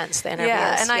 Make no sense. The interviews.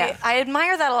 Yeah, and I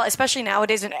admire that a lot, especially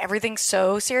nowadays when everything's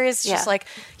so serious. It's just like,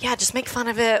 just make fun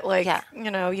of it. Like,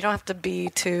 you don't have to be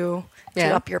too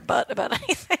up your butt about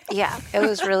anything. Yeah, it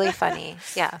was really funny.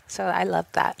 Yeah, so I love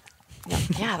that.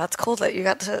 Yeah, that's cool that you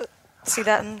got to see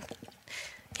that. And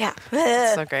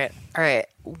That's so great. All right,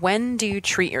 when do you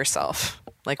treat yourself?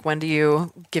 Like, when do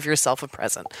you give yourself a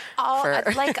present?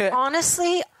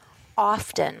 Honestly,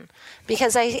 often.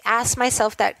 Because I ask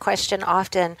myself that question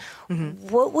often.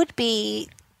 What would be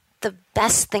the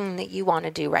best thing that you want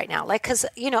to do right now? Like, because,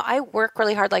 I work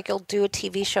really hard. Like, you'll do a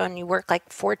TV show and you work like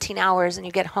 14 hours and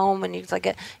you get home and you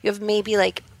have maybe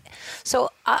like... So,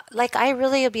 I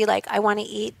really would be like, I want to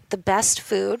eat the best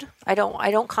food. I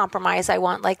don't compromise. I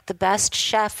want like the best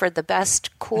chef or the best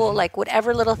like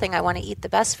whatever little thing. I want to eat the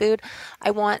best food. I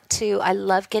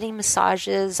love getting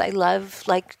massages. I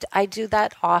do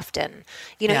that often.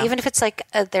 Even if it's like,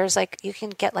 there's like, you can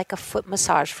get like a foot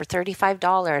massage for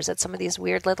 $35 at some of these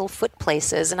weird little foot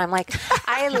places. And I'm like,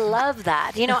 I love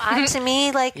that. To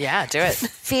me, like, yeah, do it.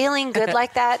 Feeling good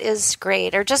like that is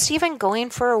great. Or just even going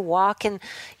for a walk and,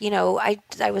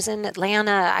 I was in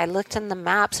Atlanta. I looked in the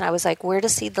maps and I was like, where to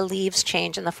see the leaves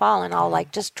change in the fall? And I'll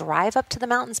like just drive up to the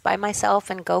mountains by myself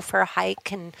and go for a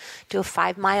hike and do a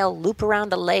 5-mile loop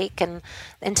around a lake. And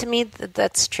to me,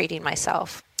 that's treating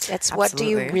myself. It's what do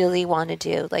you really want to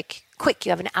do? Like, quick,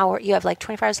 you have an hour. You have like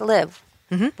 24 hours to live.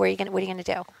 What are you going to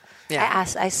do? Yeah.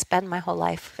 I spend my whole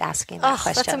life asking that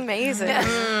question. That's amazing.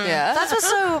 Yeah. That's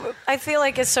what's I feel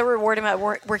like is so rewarding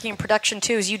about working in production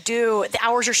too, is the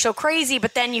hours are so crazy,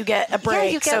 but then you get a break. Yeah,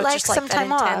 you get like some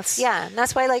time off. Yeah. And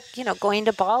that's why going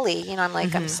to Bali, I'm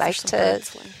like, I'm psyched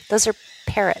those are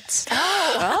parrots.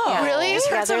 Oh, really?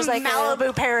 Yeah, there's like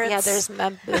Malibu parrots. Yeah, there's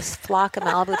this flock of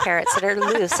Malibu parrots that are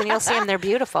loose, and you'll see them. They're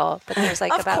beautiful, but there's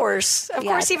like of course,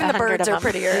 even the birds are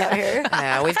prettier out here.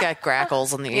 Yeah, we've got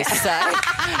grackles on the east side.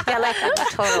 Yeah, like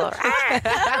total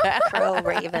crow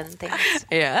raven things.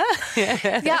 Yeah.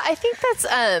 Yeah, I think that's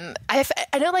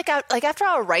I know like after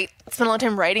I'll spend a long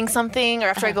time writing something, or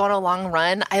after I go on a long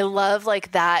run, I love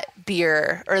like that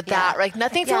beer or that like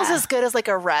nothing feels as good as like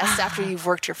a rest after you've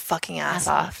worked your fucking ass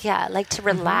off. Yeah, like to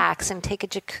relax and take a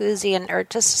jacuzzi or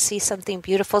just see something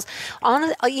beautiful.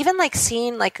 Even like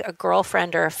seeing like a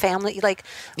girlfriend or a family, like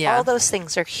all those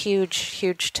things are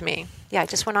huge to me. Yeah, I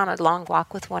just went on a long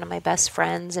walk with one of my best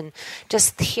friends and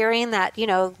just hearing that,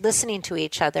 listening to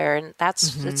each other, and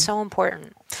it's so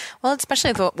important. Well,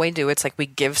 especially what we do, it's like we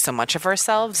give so much of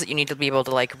ourselves that you need to be able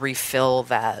to like refill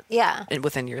that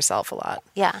within yourself a lot.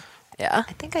 Yeah. Yeah.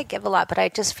 I think I give a lot, but I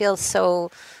just feel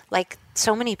so like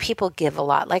so many people give a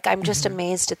lot. Like I'm just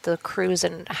amazed at the crews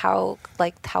and how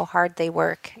hard they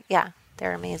work. Yeah,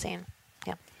 they're amazing.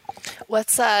 Yeah.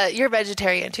 What's you're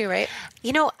vegetarian too, right?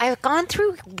 I've gone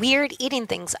through weird eating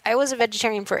things. I was a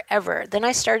vegetarian forever. Then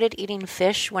I started eating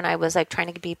fish when I was like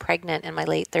trying to be pregnant in my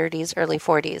late 30s, early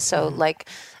 40s. So like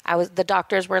the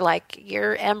doctors were like,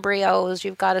 your embryos,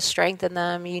 you've got to strengthen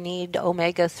them. You need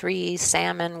omega-3,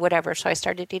 salmon, whatever. So I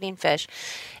started eating fish.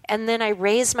 And then I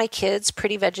raised my kids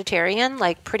pretty vegetarian,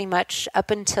 like pretty much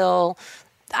up until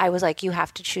I was like, you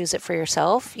have to choose it for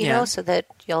yourself, so that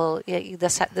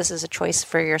this is a choice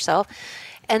for yourself.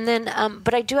 And then,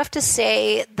 but I do have to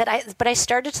say that I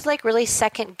started to like really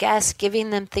second guess giving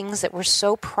them things that were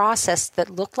so processed that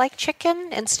looked like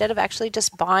chicken instead of actually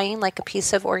just buying like a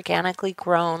piece of organically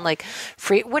grown, like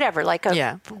free, whatever, like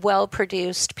a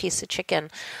well-produced piece of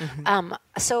chicken.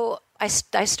 So I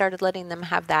started letting them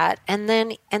have that. And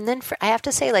then I have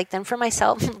to say, like, then for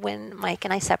myself, when Mike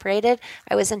and I separated,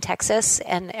 I was in Texas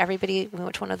and we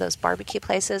went to one of those barbecue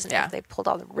places and they pulled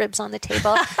all the ribs on the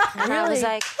table. And I was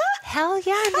like, hell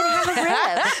yeah, I'm going to have a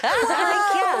rib. I'm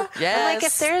like, yeah. Yes. I'm like,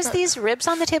 if there's these ribs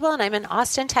on the table and I'm in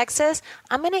Austin, Texas,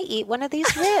 I'm going to eat one of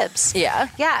these ribs. Yeah.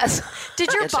 Yes.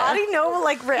 Did your body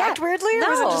react weirdly? Or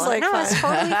was it just it's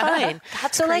totally fine.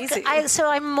 That's so crazy. So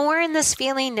I'm more in this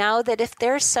feeling now that if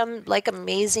there's some like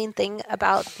amazing thing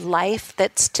about life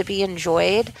that's to be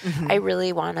enjoyed, I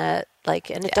really want to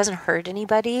like, and it doesn't hurt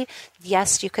anybody.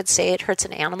 Yes, you could say it hurts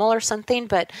an animal or something,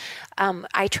 but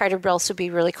I try to also be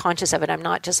really conscious of it. I'm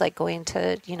not just like going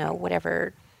to,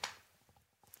 whatever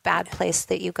bad place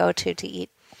that you go to eat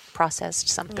processed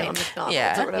something.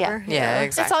 Or whatever. Yeah,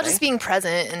 exactly. It's all just being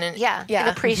present and and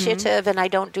appreciative. And I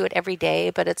don't do it every day,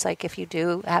 but it's like if you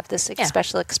do have this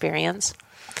special experience.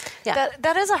 Yeah,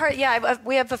 that is a hard. Yeah,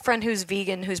 we have a friend who's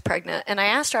vegan who's pregnant, and I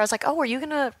asked her, I was like, "Oh, are you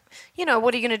gonna,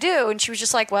 what are you gonna do?" And she was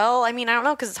just like, "Well, I mean, I don't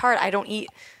know because it's hard. I don't eat,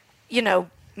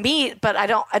 meat, but I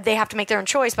don't. They have to make their own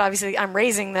choice. But obviously, I'm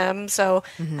raising them, so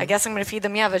I guess I'm gonna feed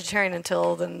them vegetarian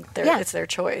until then. It's their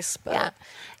choice. But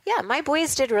yeah, my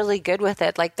boys did really good with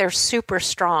it. Like they're super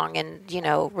strong and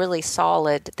really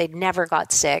solid. They never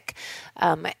got sick,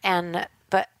 but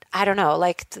I don't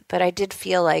know. But I did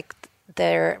feel like.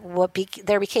 There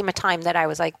became a time that I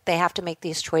was like, they have to make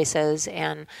these choices,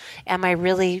 and am I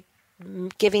really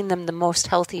giving them the most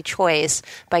healthy choice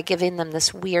by giving them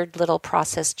this weird little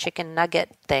processed chicken nugget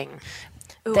thing?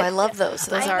 Ooh, I love those.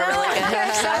 Those are really good.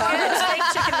 They're so good. It's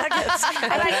like chicken nuggets.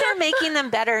 I think they're making them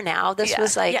better now. This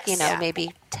was like,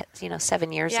 maybe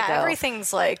 7 years ago. Yeah,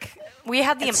 everything's like... We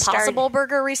had the Impossible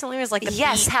Burger recently. It was like the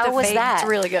beef, how was that? It's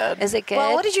really good. Is it good?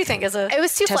 Well, what did you think? It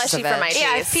was too fleshy for my taste.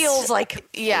 Yeah, it feels like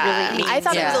really I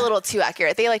thought it was a little too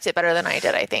accurate. They liked it better than I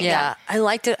did, I think. Yeah, I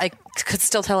liked it. I could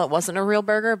still tell it wasn't a real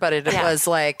burger, but it was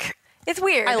like... It's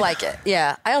weird. I like it.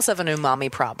 Yeah. I also have an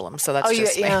umami problem, so that's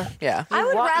just me. Yeah. I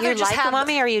would rather you just like have...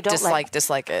 umami or you don't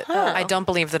dislike it. I don't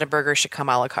believe that a burger should come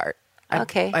a la carte.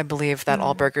 I believe that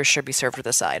all burgers should be served with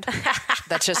a side.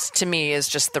 That just, to me, is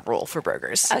just the rule for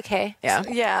burgers. Okay. Yeah.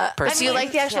 Yeah. Do you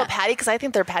like the actual patty? Because I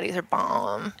think their patties are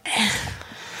bomb.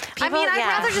 I'd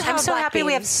rather just have I'm so happy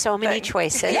we have so many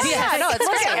choices. Yeah, no, it's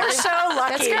great. We're so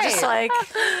lucky. Just like...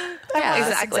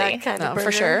 exactly. Kind of burger.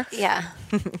 For sure. Yeah.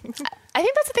 I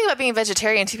think that's the thing about being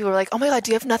vegetarian too. People are like, "Oh my god,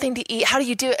 do you have nothing to eat? How do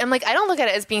you do it?" And like, I don't look at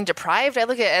it as being deprived. I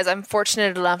look at it as I'm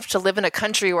fortunate enough to live in a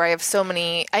country where I have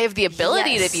the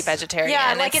ability to be vegetarian.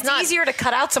 Yeah, like it's easier to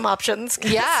cut out some options.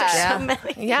 Yeah.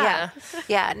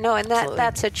 No, and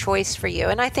that's a choice for you.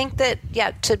 And I think that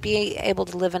to be able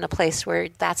to live in a place where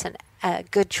that's a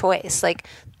good choice, like.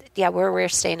 Yeah, where we're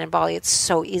staying in Bali, it's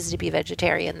so easy to be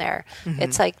vegetarian there.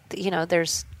 It's like,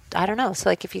 there's, I don't know. So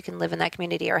like if you can live in that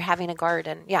community or having a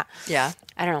garden. Yeah.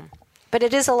 I don't know. But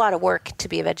it is a lot of work to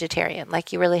be a vegetarian.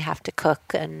 Like you really have to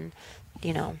cook and,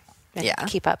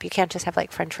 keep up. You can't just have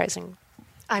like French fries and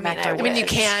I mean, you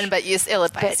can, but use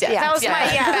ill-advised. That was my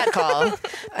bad call.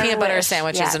 Peanut butter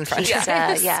sandwiches and French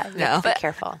fries. Be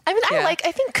careful. I mean, I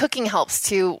think cooking helps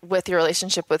too with your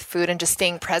relationship with food and just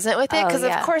staying present with it. Because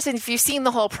of course, if you've seen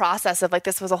the whole process of like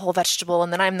this was a whole vegetable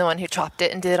and then I'm the one who chopped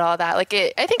it and did all that, like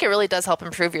I think it really does help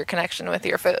improve your connection with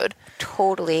your food.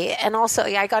 Totally. And also,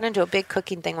 I got into a big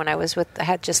cooking thing when I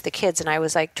had just the kids and I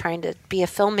was like trying to be a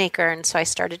filmmaker. And so I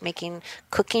started making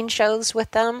cooking shows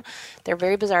with them. They're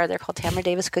very bizarre. They're called Tamra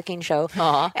Davis Cooking Show.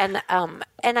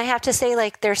 And I have to say,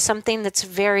 like, there's something that's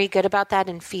very good about that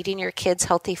and feeding your kids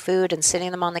healthy food and sitting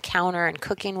them on the counter and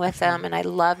cooking with them. And I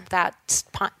loved that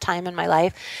time in my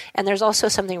life. And there's also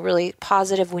something really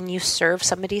positive when you serve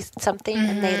somebody something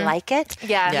and they like it.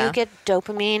 Yeah. You get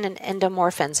dopamine and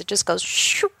endorphins. It just goes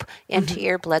shoop into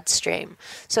your bloodstream.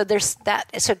 So there's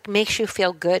that. So it makes you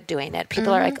feel good doing it.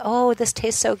 People are like, oh, this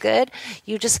tastes so good.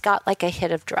 You just got like a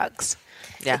hit of drugs.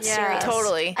 Yeah. Serious.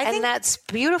 Totally. And that's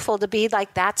beautiful to be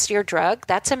like, that's your drug.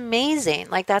 That's amazing.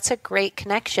 Like, that's a great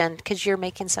connection because you're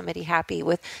making somebody happy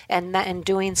with, and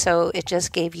doing so, it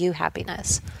just gave you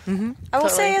happiness. Mm-hmm. I will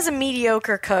say, as a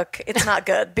mediocre cook, it's not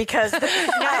good because that's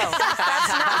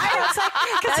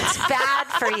bad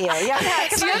for you. Yeah.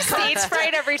 Do you have stage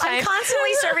fright every time? I'm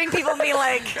constantly serving people and being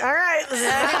like, all right.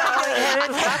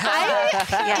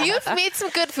 You've made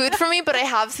some good food for me, but I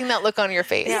have seen that look on your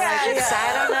face.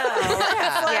 I don't know.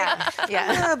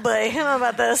 Oh boy, I don't know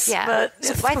about this. Yeah, but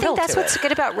I think that's what's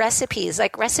good about recipes.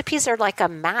 Like recipes are like a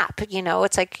map.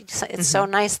 It's like it's so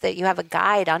nice that you have a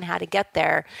guide on how to get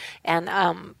there. And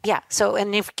so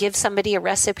if you give somebody a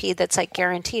recipe that's like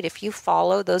guaranteed, if you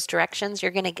follow those directions,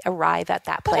 you're going to arrive at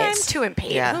that place. But I'm too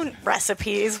impatient.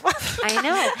 Recipes. I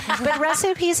know, but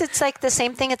recipes, it's like the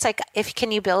same thing. It's like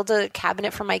can you build a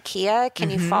cabinet from IKEA? Can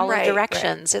you follow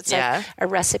directions? It's like a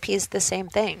recipe is the same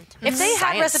thing. If they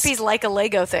had recipes like a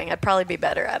Lego thing, I'd probably be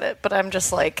better at it. But I'm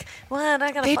just like, what?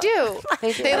 They do.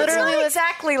 They literally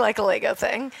exactly like a Lego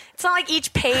thing. It's not like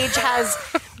each page has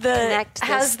connect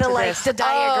has this the to like this. the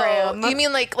diagram. Oh, you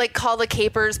mean like Call the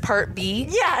Capers Part B?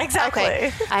 Yeah, exactly.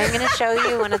 Okay. I'm going to show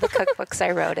you one of the cookbooks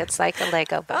I wrote. It's like a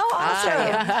Lego book. Oh, I'll show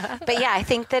you. But yeah, I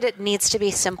think that it needs to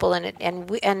be simple,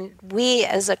 and we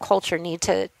as a culture need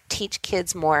to teach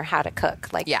kids more how to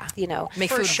cook. Like, you know, make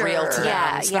For food sure. real to them.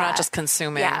 Yeah, So they're not just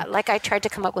consuming. Yeah, like I tried to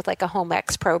come up with like a home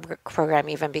ec program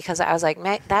even because I was like,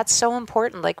 man, that's so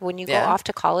important. Like when you go off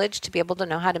to college to be able to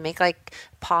know how to make like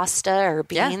pasta or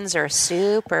beans or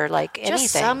soup or like Just anything.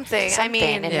 something. I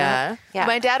mean, and yeah.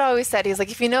 My dad always said, he's like,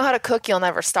 if you know how to cook, you'll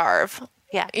never starve.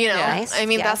 Yeah. You know, Nice. I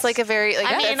mean, Yes. that's like a very, like,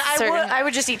 I mean, that's I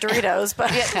would just eat Doritos,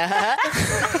 but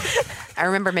I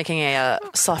remember making a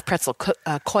soft pretzel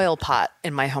coil pot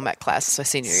in my home ec class my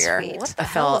senior year. Sweet. What the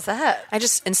hell is that? I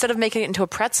just, instead of making it into a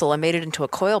pretzel, I made it into a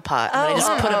coil pot. And then I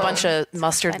just put a bunch of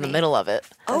mustard in the middle of it.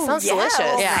 that sounds delicious.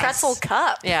 Yeah. Pretzel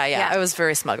cup. Yeah. I was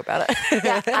very smug about it.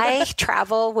 Yeah, I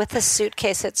travel with a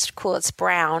suitcase. It's cool. It's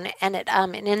brown, and it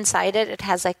and inside it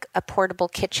has like a portable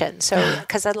kitchen. So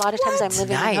because a lot of times I'm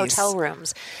living in hotel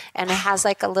rooms, and it has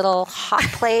like a little hot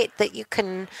plate that you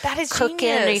can That is cook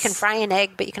in, or you genius. can fry an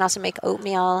egg, but you can also make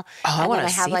oatmeal. I and wanna then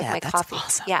I have see like that. my That's coffee.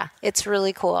 awesome. Yeah, it's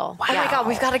really cool. Oh my God,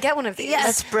 we've got to get one of these. Yes.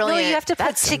 That's brilliant. No, you have to put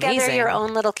That's together amazing. your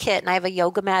own little kit, and I have a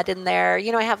yoga mat in there.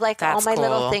 You know, I have like all That's my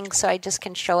little cool. things, so I just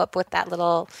can show up with that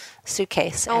little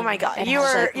suitcase. Oh and my God, it you're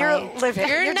has, like, you're my- living.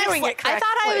 You're next doing le- it I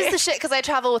thought I was correctly. the shit because I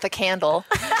travel with a candle.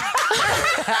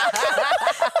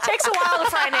 Takes a while to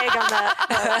fry an egg on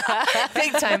that.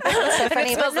 Big time. so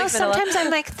funny. But smells no, like vanilla. sometimes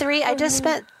I'm like three. I just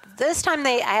spent this time.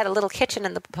 I had a little kitchen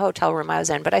in the hotel room I was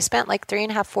in, but I spent like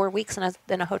 3.5, 4 weeks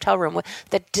in a hotel room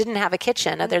that didn't have a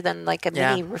kitchen other than like a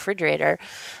mini refrigerator.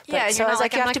 But, Yeah, so you're I not was like,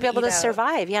 like, you I'm have not to be gonna able to eat out.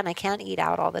 survive. Yeah, and I can't eat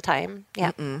out all the time.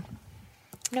 Yeah.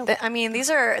 I mean, these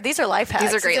are life hacks.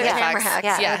 These are great These life Tamra hacks.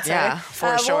 hacks. Yeah. I'd say. Yeah,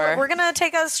 for sure. We're gonna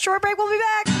take a short break. We'll be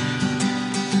back.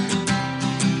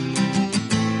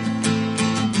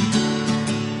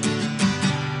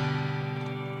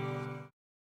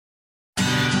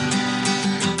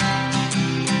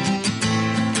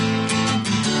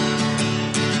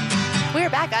 We're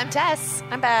back. I'm Tess.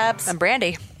 I'm Babs. I'm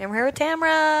Brandy. And we're here with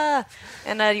Tamra.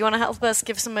 And you want to help us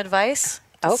give some advice?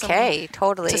 Okay,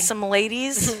 totally. To some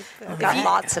ladies. I've got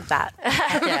lots of that.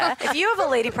 If you have a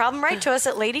lady problem, write to us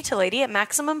at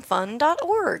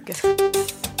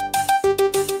ladytolady@maximumfun.org.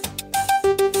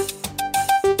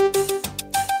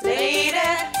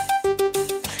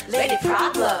 Lady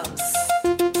problems.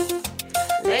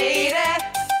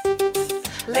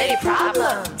 Lady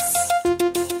problems.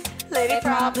 Lady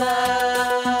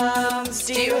problems.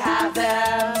 Do you have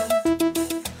them?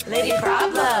 Lady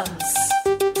problems.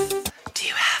 Do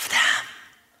you have them?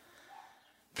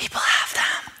 People have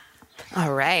them.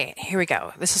 All right, here we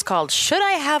go. This is called Should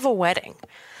I Have a Wedding?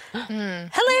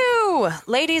 Hello!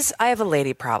 Ladies, I have a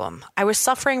lady problem. I was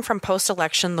suffering from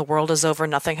post-election, the world is over,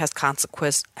 nothing has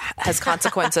consequences,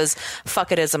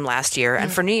 fuck-itism last year.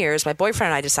 And for New Year's, my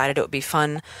boyfriend and I decided it would be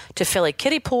fun to fill a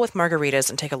kiddie pool with margaritas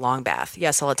and take a long bath.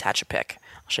 Yes, I'll attach a pic.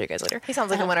 I'll show you guys later. He sounds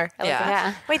like a winner. I like Yeah. that.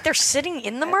 Yeah. Wait, they're sitting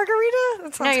in the margarita? That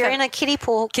No, sounds you're kinda- in a kiddie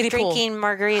pool drinking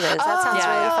margaritas. That sounds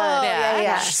yeah. really fun.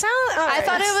 Yeah. I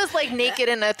thought it was like naked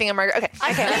in a thing of margarita. Okay.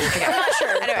 I'm not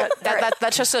sure. Anyway,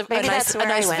 that's just a Maybe nice, that's a where I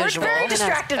nice went. visual. Very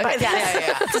distracted by that.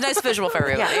 Yeah. It's a nice visual for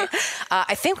everybody.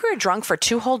 I think we were drunk for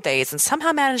 2 whole days and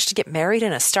somehow managed to get married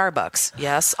in a Starbucks.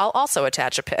 Yes, I'll also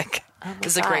attach a pic.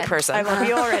 This is a great God. person. I love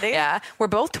you already. Yeah. We're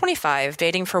both 25,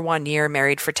 dating for 1 year,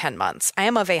 married for 10 months. I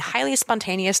am of a highly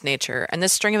spontaneous nature, and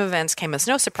this string of events came as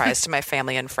no surprise to my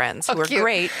family and friends, who are cute.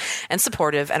 great and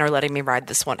supportive and are letting me ride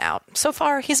this one out. So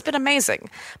far, he's been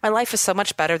amazing. My life is so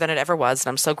much better than it ever was, and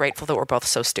I'm so grateful that we're both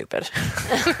so stupid.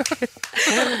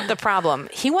 The problem,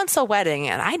 he wants a wedding,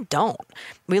 and I don't.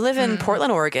 We live in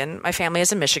Portland, Oregon. My family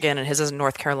is in Michigan, and his is in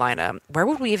North Carolina. Where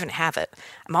would we even have it?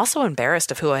 I'm also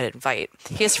embarrassed of who I'd invite.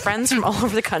 He has friends from all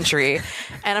over the country,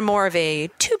 and I'm more of a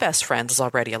 2 best friends is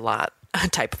already a lot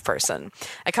type of person.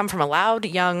 I come from a loud,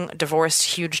 young, divorced,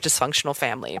 huge, dysfunctional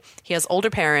family. He has older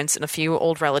parents and a few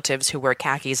old relatives who wear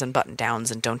khakis and button-downs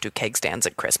and don't do cake stands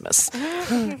at Christmas.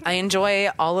 I enjoy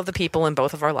all of the people in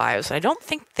both of our lives, and I don't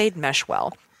think they'd mesh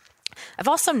well. I've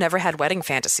also never had wedding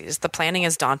fantasies. The planning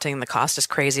is daunting, the cost is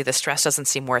crazy, the stress doesn't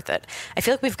seem worth it. I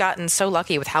feel like we've gotten so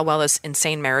lucky with how well this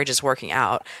insane marriage is working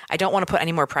out. I don't want to put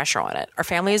any more pressure on it. Our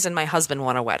families and my husband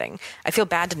want a wedding. I feel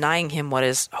bad denying him what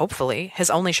is, hopefully, his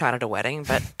only shot at a wedding,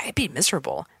 but I'd be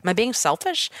miserable. Am I being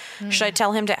selfish? Should I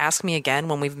tell him to ask me again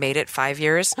when we've made it 5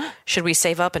 years? Should we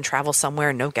save up and travel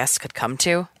somewhere no guests could come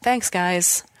to? Thanks,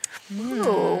 guys.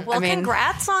 Ooh, well,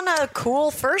 congrats on a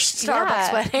cool first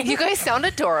Starbucks wedding. You guys sound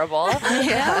adorable.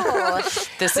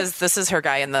 This is her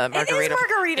guy in the margarita.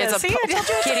 It is margaritas. It's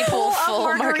a kiddie pool full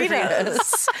of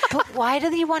margaritas. But why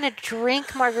do you want to drink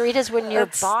margaritas when your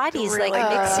body's like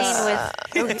mixing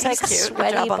with? It's like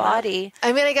sweaty body.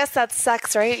 I mean, I guess that's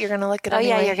sex, right? You're gonna lick it. Anyway.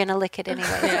 Yeah, you're gonna lick it anyway.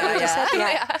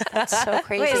 That's so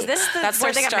crazy. Wait, is this That's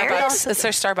where their they got married? Starbucks. It's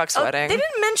their Starbucks wedding. They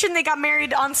didn't mention they got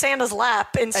married on Santa's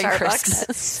lap in Starbucks.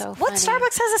 Christmas. So What funny.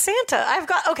 Starbucks has a Santa? I've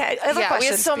got other questions. We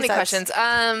have so many questions.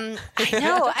 I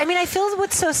know. I mean, I feel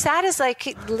what's so sad is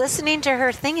like listening to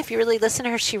her thing. If you really listen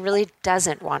to her, she really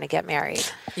doesn't want to get married.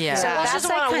 Yeah. So That's she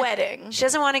doesn't want a wedding. She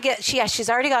doesn't want to get. She's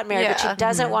already got married, but she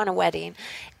doesn't want a wedding.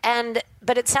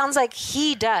 But it sounds like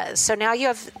he does. So now you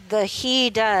have the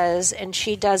he does and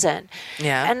she doesn't.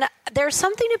 Yeah. And there's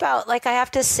something about, like, I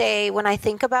have to say, when I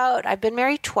think about, I've been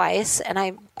married twice, and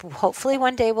I hopefully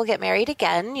one day we'll get married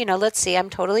again. You know, let's see. I'm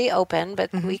totally open,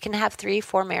 but we can have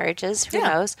 3-4 marriages. Who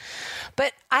knows?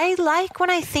 But I like when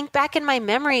I think back in my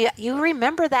memory, you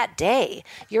remember that day.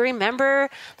 You remember,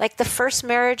 like, the first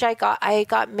marriage I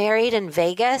got married in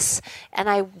Vegas, and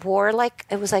I wore, like,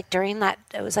 it was like during that,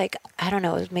 it was like, I don't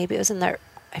know, maybe it was in the,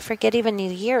 I forget even the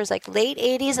year. It was like late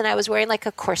 80s, and I was wearing like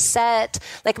a corset,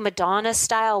 like Madonna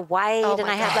style white, and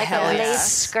I had like a lace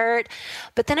skirt.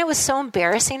 But then it was so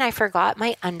embarrassing, I forgot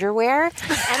my underwear, and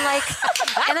I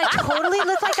totally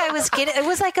looked like I was getting. It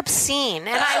was like obscene,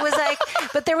 and I was like,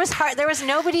 but there was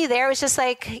nobody there. It was just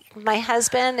like my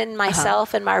husband and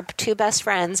myself and our 2 best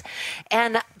friends,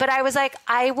 but I was like,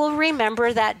 I will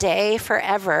remember that day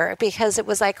forever because it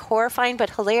was like horrifying but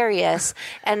hilarious,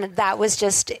 and that was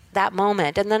just that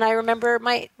moment. And then I remember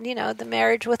the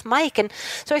marriage with Mike. And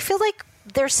so I feel like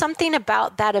there's something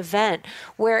about that event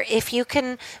where if you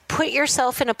can put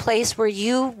yourself in a place where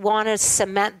you want to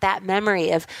cement that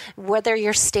memory of whether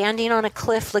you're standing on a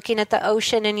cliff looking at the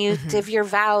ocean and you give your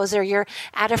vows, or you're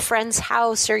at a friend's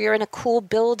house, or you're in a cool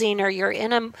building, or you're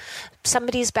in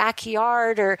somebody's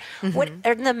backyard, or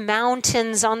or in the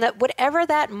mountains, on that, whatever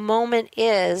that moment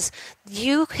is,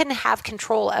 you can have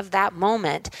control of that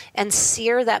moment and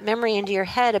sear that memory into your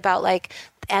head about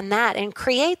and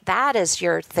create that as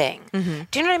your thing. Do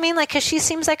you know what I mean? Like, because she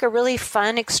seems like a really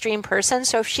fun, extreme person.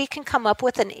 So if she can come up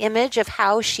with an image of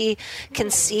how she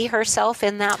can see herself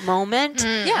in that moment,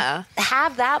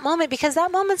 have that moment, because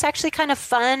that moment's actually kind of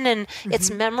fun and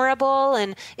it's memorable.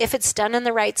 And if it's done in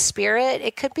the right spirit,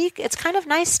 it's kind of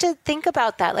nice to think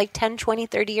about that like 10, 20,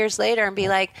 30 years later and be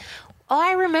like, oh,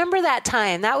 I remember that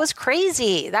time. That was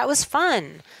crazy. That was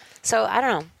fun. So I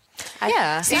don't know.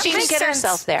 So she can get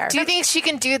herself there. Do you think she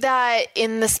can do that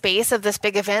in the space of this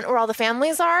big event where all the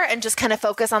families are and just kind of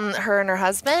focus on her and her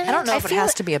husband? I don't know if it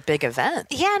has to be a big event.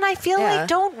 Yeah, and I feel like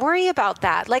don't worry about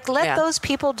that. Like, let those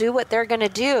people do what they're going to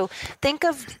do.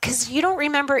 Because you don't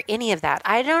remember any of that.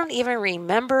 I don't even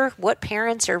remember what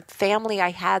parents or family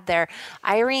I had there.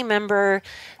 I remember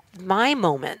my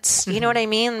moments, you know what I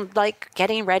mean? Like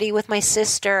getting ready with my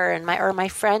sister and my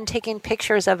friend taking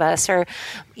pictures of us, or,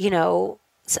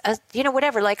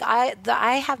 whatever. Like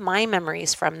I have my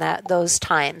memories from those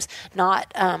times.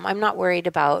 Not, I'm not worried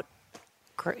about,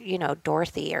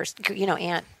 Dorothy or,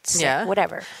 Aunt,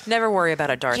 whatever. Never worry about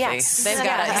a Dorothy. Yes. They've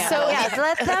got it. So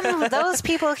let them, those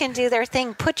people can do their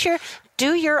thing.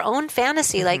 Do your own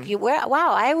fantasy. Like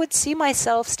wow, I would see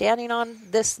myself standing on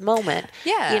this moment.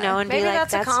 Yeah. And maybe be like,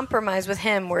 that's a compromise with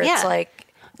him where it's like,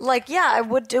 I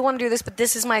want to do this, but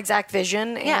this is my exact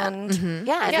vision. And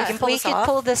if we could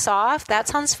pull this off, that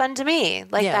sounds fun to me.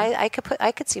 Like I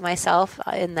could see myself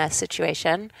in that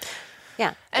situation.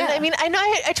 Yeah. And I mean, I know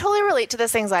I totally relate to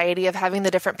this anxiety of having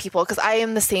the different people, because I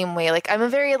am the same way. Like, I'm a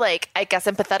very, I guess,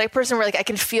 empathetic person where, I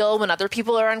can feel when other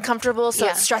people are uncomfortable. So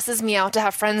it stresses me out to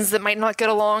have friends that might not get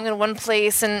along in one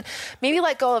place, and maybe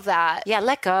let go of that. Yeah,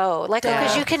 let go.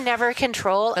 Because you can never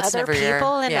control other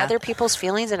people and other people's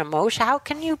feelings and emotion. How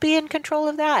can you be in control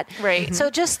of that? Right. So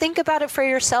just think about it for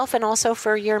yourself and also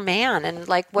for your man, and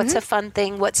what's a fun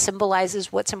thing, what symbolizes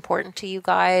what's important to you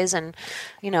guys, and,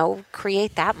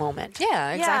 create that moment.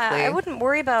 Yeah, exactly. Yeah, I wouldn't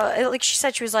worry about, like she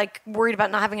said, she was worried about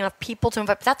not having enough people to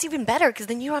invite. But that's even better, because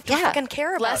then you don't have to fucking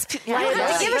care about less people. You don't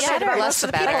have to give a shit about less the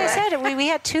better. Like I said, we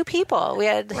had 2 people. We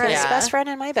had his best friend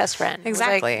and my best friend.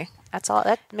 Exactly. That's all.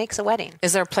 That makes a wedding.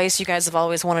 Is there a place you guys have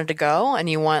always wanted to go and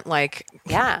you want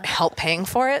help paying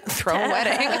for it? Throw a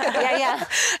wedding.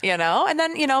 And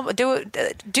then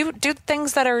do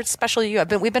things that are special to you.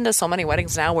 We've been to so many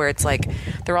weddings now where it's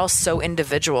they're all so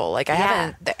individual.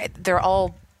 They're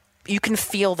all you can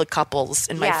feel the couples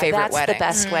in my favorite that's wedding. the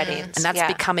best weddings. And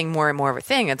that's becoming more and more of a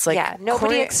thing. It's like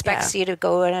nobody expects you to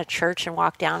go in a church and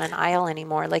walk down an aisle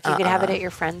anymore. Like you could have it at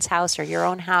your friend's house or your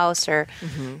own house or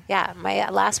my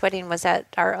last wedding was at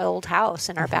our old house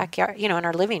in our backyard, in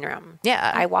our living room.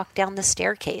 Yeah. I walked down the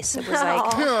staircase. It was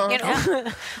like,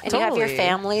 and you have your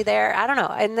family there. I don't know.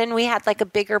 And then we had like a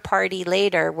bigger party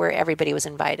later where everybody was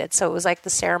invited. So it was like the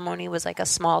ceremony was like a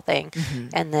small thing.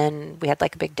 And then we had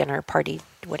like a big dinner party,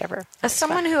 whatever. As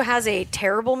someone who has a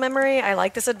terrible memory, I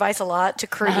like this advice a lot to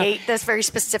create this very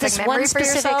specific memory one for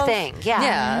specific yourself. thing.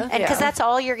 Yeah. And because that's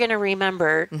all you're going to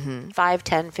remember 5,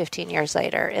 10, 15 years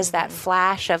later is that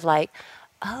flash of like,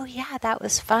 oh yeah, that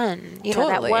was fun. You know,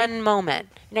 that one moment.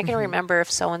 You're not going to remember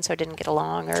if so-and-so didn't get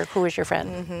along or who was your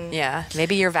friend. Yeah.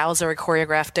 Maybe your vows are a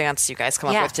choreographed dance you guys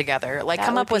come up with together. Like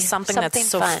come up with something that's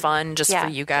so fun just for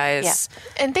you guys.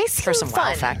 And they seem for some fun.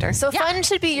 wow factor. So fun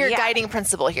should be your guiding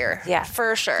principle here. Yeah.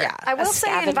 For sure. Yeah. I will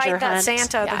say invite that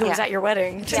Santa who was at your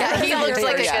wedding. He looks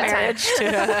like a good marriage to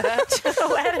the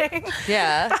wedding.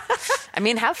 Yeah. I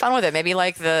mean, have fun with it. Maybe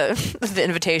like the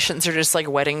invitations are just like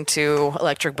wedding to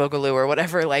Electric Boogaloo or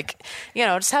whatever. Like,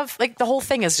 just have like the whole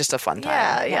thing is just a fun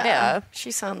time. Yeah. She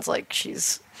sounds like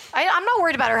she's. I'm not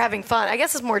worried about her having fun. I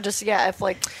guess it's more just if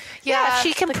like if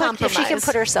she can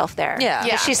put herself there. Yeah.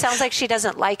 If she sounds like she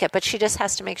doesn't like it, but she just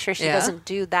has to make sure she doesn't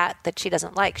do that she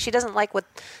doesn't like. She doesn't like what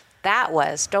that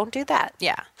was. Don't do that.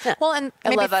 Yeah. Well, and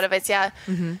I love that advice. Yeah.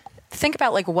 Think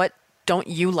about like what don't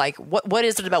you like? What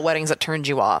is it about weddings that turns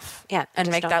you off? Yeah.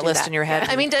 And make that list in your head.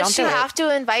 I mean, does she have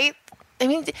to invite? I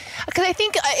mean, because I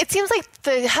think it seems like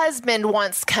the husband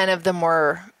wants kind of the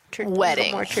more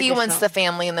wedding. He wants the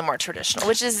family and the more traditional,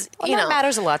 which is, that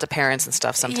matters a lot to parents and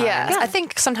stuff sometimes. Yeah. I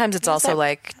think sometimes it's also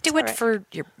like, do it for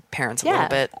your parents a little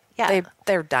bit. Yeah.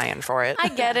 They're dying for it. I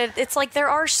get it. It's like there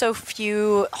are so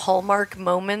few hallmark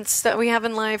moments that we have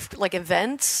in life, like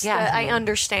events. Yeah. That I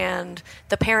understand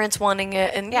the parents wanting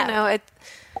it, and it.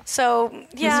 So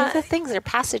These are the things. They're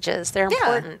passages. They're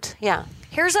important. Yeah.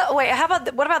 Here's what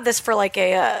about this for like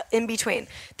a in between?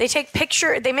 They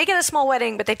make it a small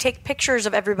wedding, but they take pictures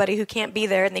of everybody who can't be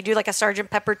there, and they do like a Sgt.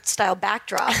 Pepper style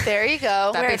backdrop. There you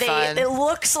go. Where it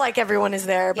looks like everyone is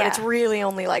there, but it's really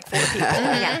only like 4 people.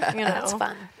 That's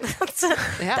fun. That's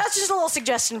just a little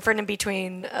suggestion for an in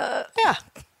between.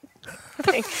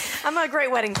 I'm a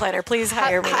great wedding planner. Please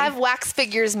hire me. Have wax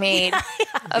figures made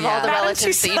of all the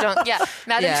relatives so you don't. Yeah,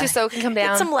 Madame Tussauds can come down.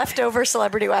 Get some leftover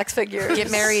celebrity wax figures.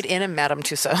 Get married in a Madame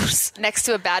Tussauds next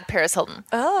to a bad Paris Hilton.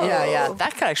 Oh, yeah.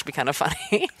 That could actually be kind of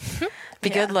funny.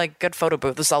 Be good photo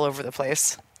booths all over the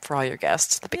place for all your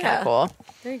guests. That'd be kind of cool.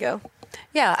 There you go.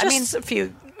 Yeah, just a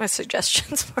few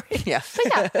suggestions for you. Yeah,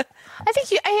 but I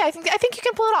think you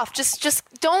can pull it off. Just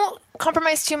don't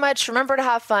compromise too much. Remember to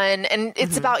have fun, and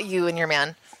it's about you and your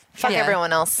man. Fuck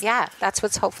everyone else. Yeah, that's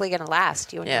what's hopefully going to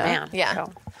last. You and your man. Yeah,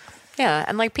 yeah,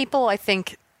 and like people, I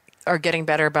think are getting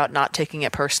better about not taking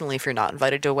it personally if you're not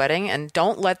invited to a wedding, and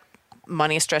don't let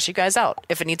money stress you guys out.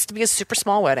 If it needs to be a super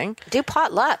small wedding, do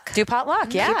potluck.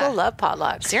 Yeah, people love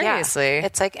potlucks. Seriously,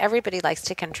 it's like everybody likes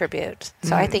to contribute.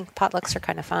 So I think potlucks are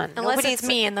kind of fun. Unless it's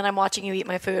me, and then I'm watching you eat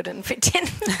my food, and then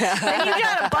you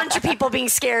got a bunch of people being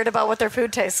scared about what their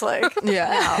food tastes like.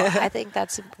 I think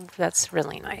that's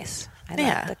really nice. I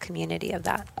love the community of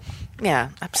that. Yeah,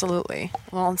 absolutely.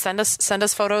 Well, and send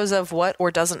us photos of what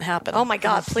or doesn't happen. Oh my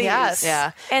God, please. Yes.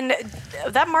 Yeah. And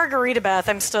that margarita bath,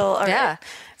 I'm still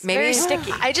maybe very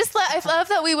sticky. I love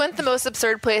that we went the most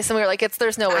absurd place and we were like,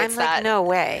 there's no way it's that. No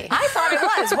way. I thought it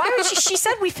was. Why would she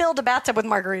said we filled a bathtub with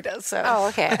margaritas. So. Oh,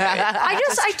 okay.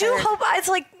 I do hope it's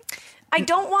like I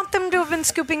don't want them to have been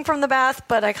scooping from the bath,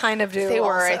 but I kind of do. They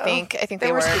were, also. I think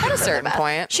they were at a certain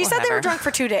point. She said they were drunk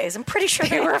for 2 days. I'm pretty sure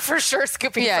they were for sure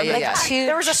scooping from the bath.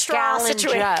 There was a straw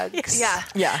situation. Jugs.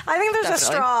 Yeah. I think there's a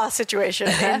straw situation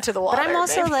into the water. But I'm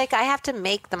also like, I have to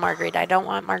make the margarita. I don't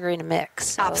want margarita mix.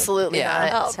 So. Absolutely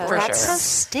not. So for that's sure. so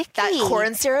sticky. That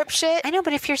corn syrup shit. I know,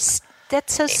 but if you're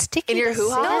that's so sticky in your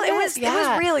hoo-ha. No, it was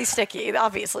really sticky.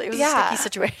 Obviously, it was a sticky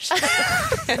situation.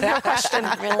 No question.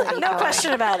 No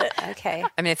question about it. Okay.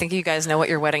 I mean, I think you guys know what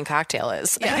your wedding cocktail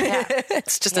is. Yeah.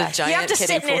 It's just a giant. You have to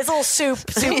sit in it. It's a little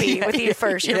soupy with you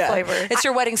first. Your flavor. It's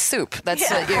your wedding soup. That's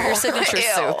your signature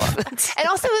soup. And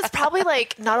also, it's probably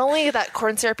like not only that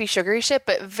corn syrupy, sugary shit,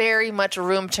 but very much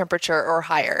room temperature or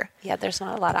higher. Yeah, there's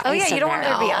not a lot of ice. Oh yeah, you don't want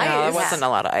there to be ice. No, there wasn't a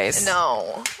lot of ice.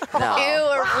 No. No. Ew,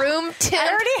 a room temp. I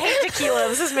already hate tequila.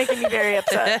 This is making me very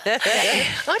upset. I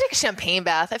want to take a champagne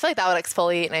bath. I feel like that would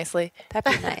exfoliate nicely.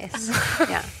 That'd be nice.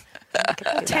 Yeah.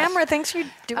 Tamra, thanks for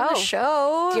doing the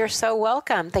show. You're so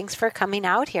welcome. Thanks for coming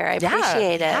out here. I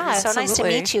appreciate it. Yeah, It's so nice to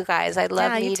meet you guys. I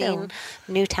love meeting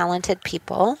new talented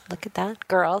people. Look at that.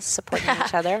 Girls supporting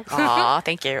each other. Aw,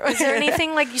 thank you. Is there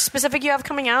anything like specific you have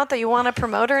coming out that you want to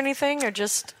promote or anything, or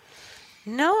just?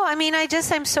 No, I mean, I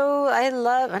just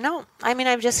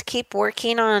keep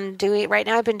working on right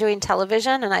now I've been doing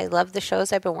television and I love the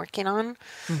shows I've been working on.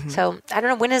 Mm-hmm. So I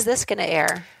don't know, when is this going to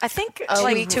air? I think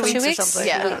like 2 weeks or something.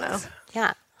 Yeah. I don't know.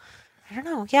 Yeah. I don't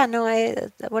know. Yeah, no,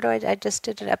 I just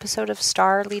did an episode of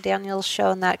Star, Lee Daniels' show,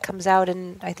 and that comes out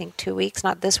in, I think, 2 weeks,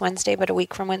 not this Wednesday, but a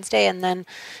week from Wednesday. And then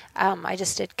I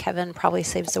just did Kevin Probably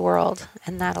Saves the World,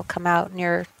 and that'll come out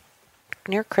near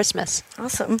Christmas.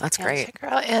 Awesome. That's great. Check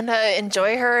her out and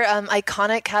enjoy her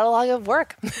iconic catalog of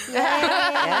work.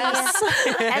 Yes.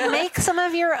 And make some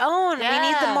of your own. Yeah.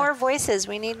 We need more voices.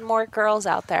 We need more girls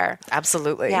out there.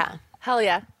 Absolutely. Yeah. Hell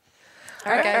yeah.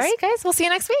 All right, guys. We'll see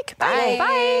you next week.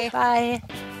 Bye. Bye.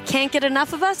 Can't get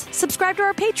enough of us? Subscribe to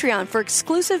our Patreon for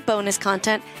exclusive bonus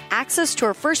content, access to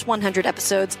our first 100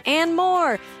 episodes, and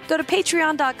more. Go to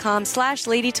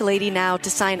patreon.com/LadyToLady now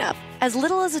to sign up. As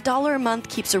little as $1 a month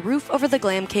keeps a roof over the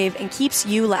glam cave and keeps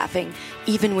you laughing,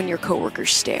 even when your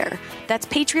coworkers stare. That's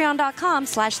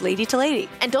patreon.com/LadyToLady.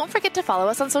 And don't forget to follow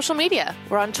us on social media.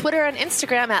 We're on Twitter and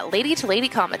Instagram at Lady to Lady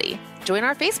Comedy. Join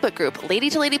our Facebook group, Lady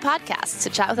to Lady Podcasts,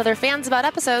 to chat with other fans about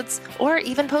episodes, or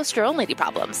even post your own lady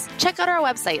problems. Check out our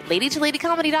website,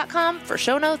 ladytoladycomedy.com, for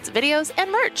show notes, videos,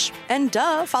 and merch. And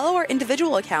follow our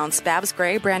individual accounts, Babs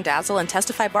Gray, Brandazzle, and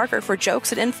Testify Barker, for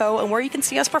jokes and info and where you can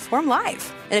see us perform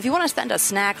live. And if you want to send us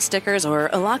snacks, stickers, or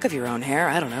a lock of your own hair,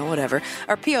 I don't know, whatever,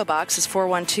 our P.O. Box is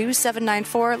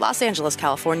 412-794, Los Angeles,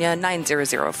 California,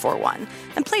 90041.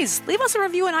 And please, leave us a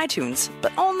review on iTunes,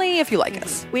 but only if you like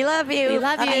us. We love you. We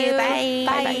love you. Bye.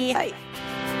 Bye. Bye.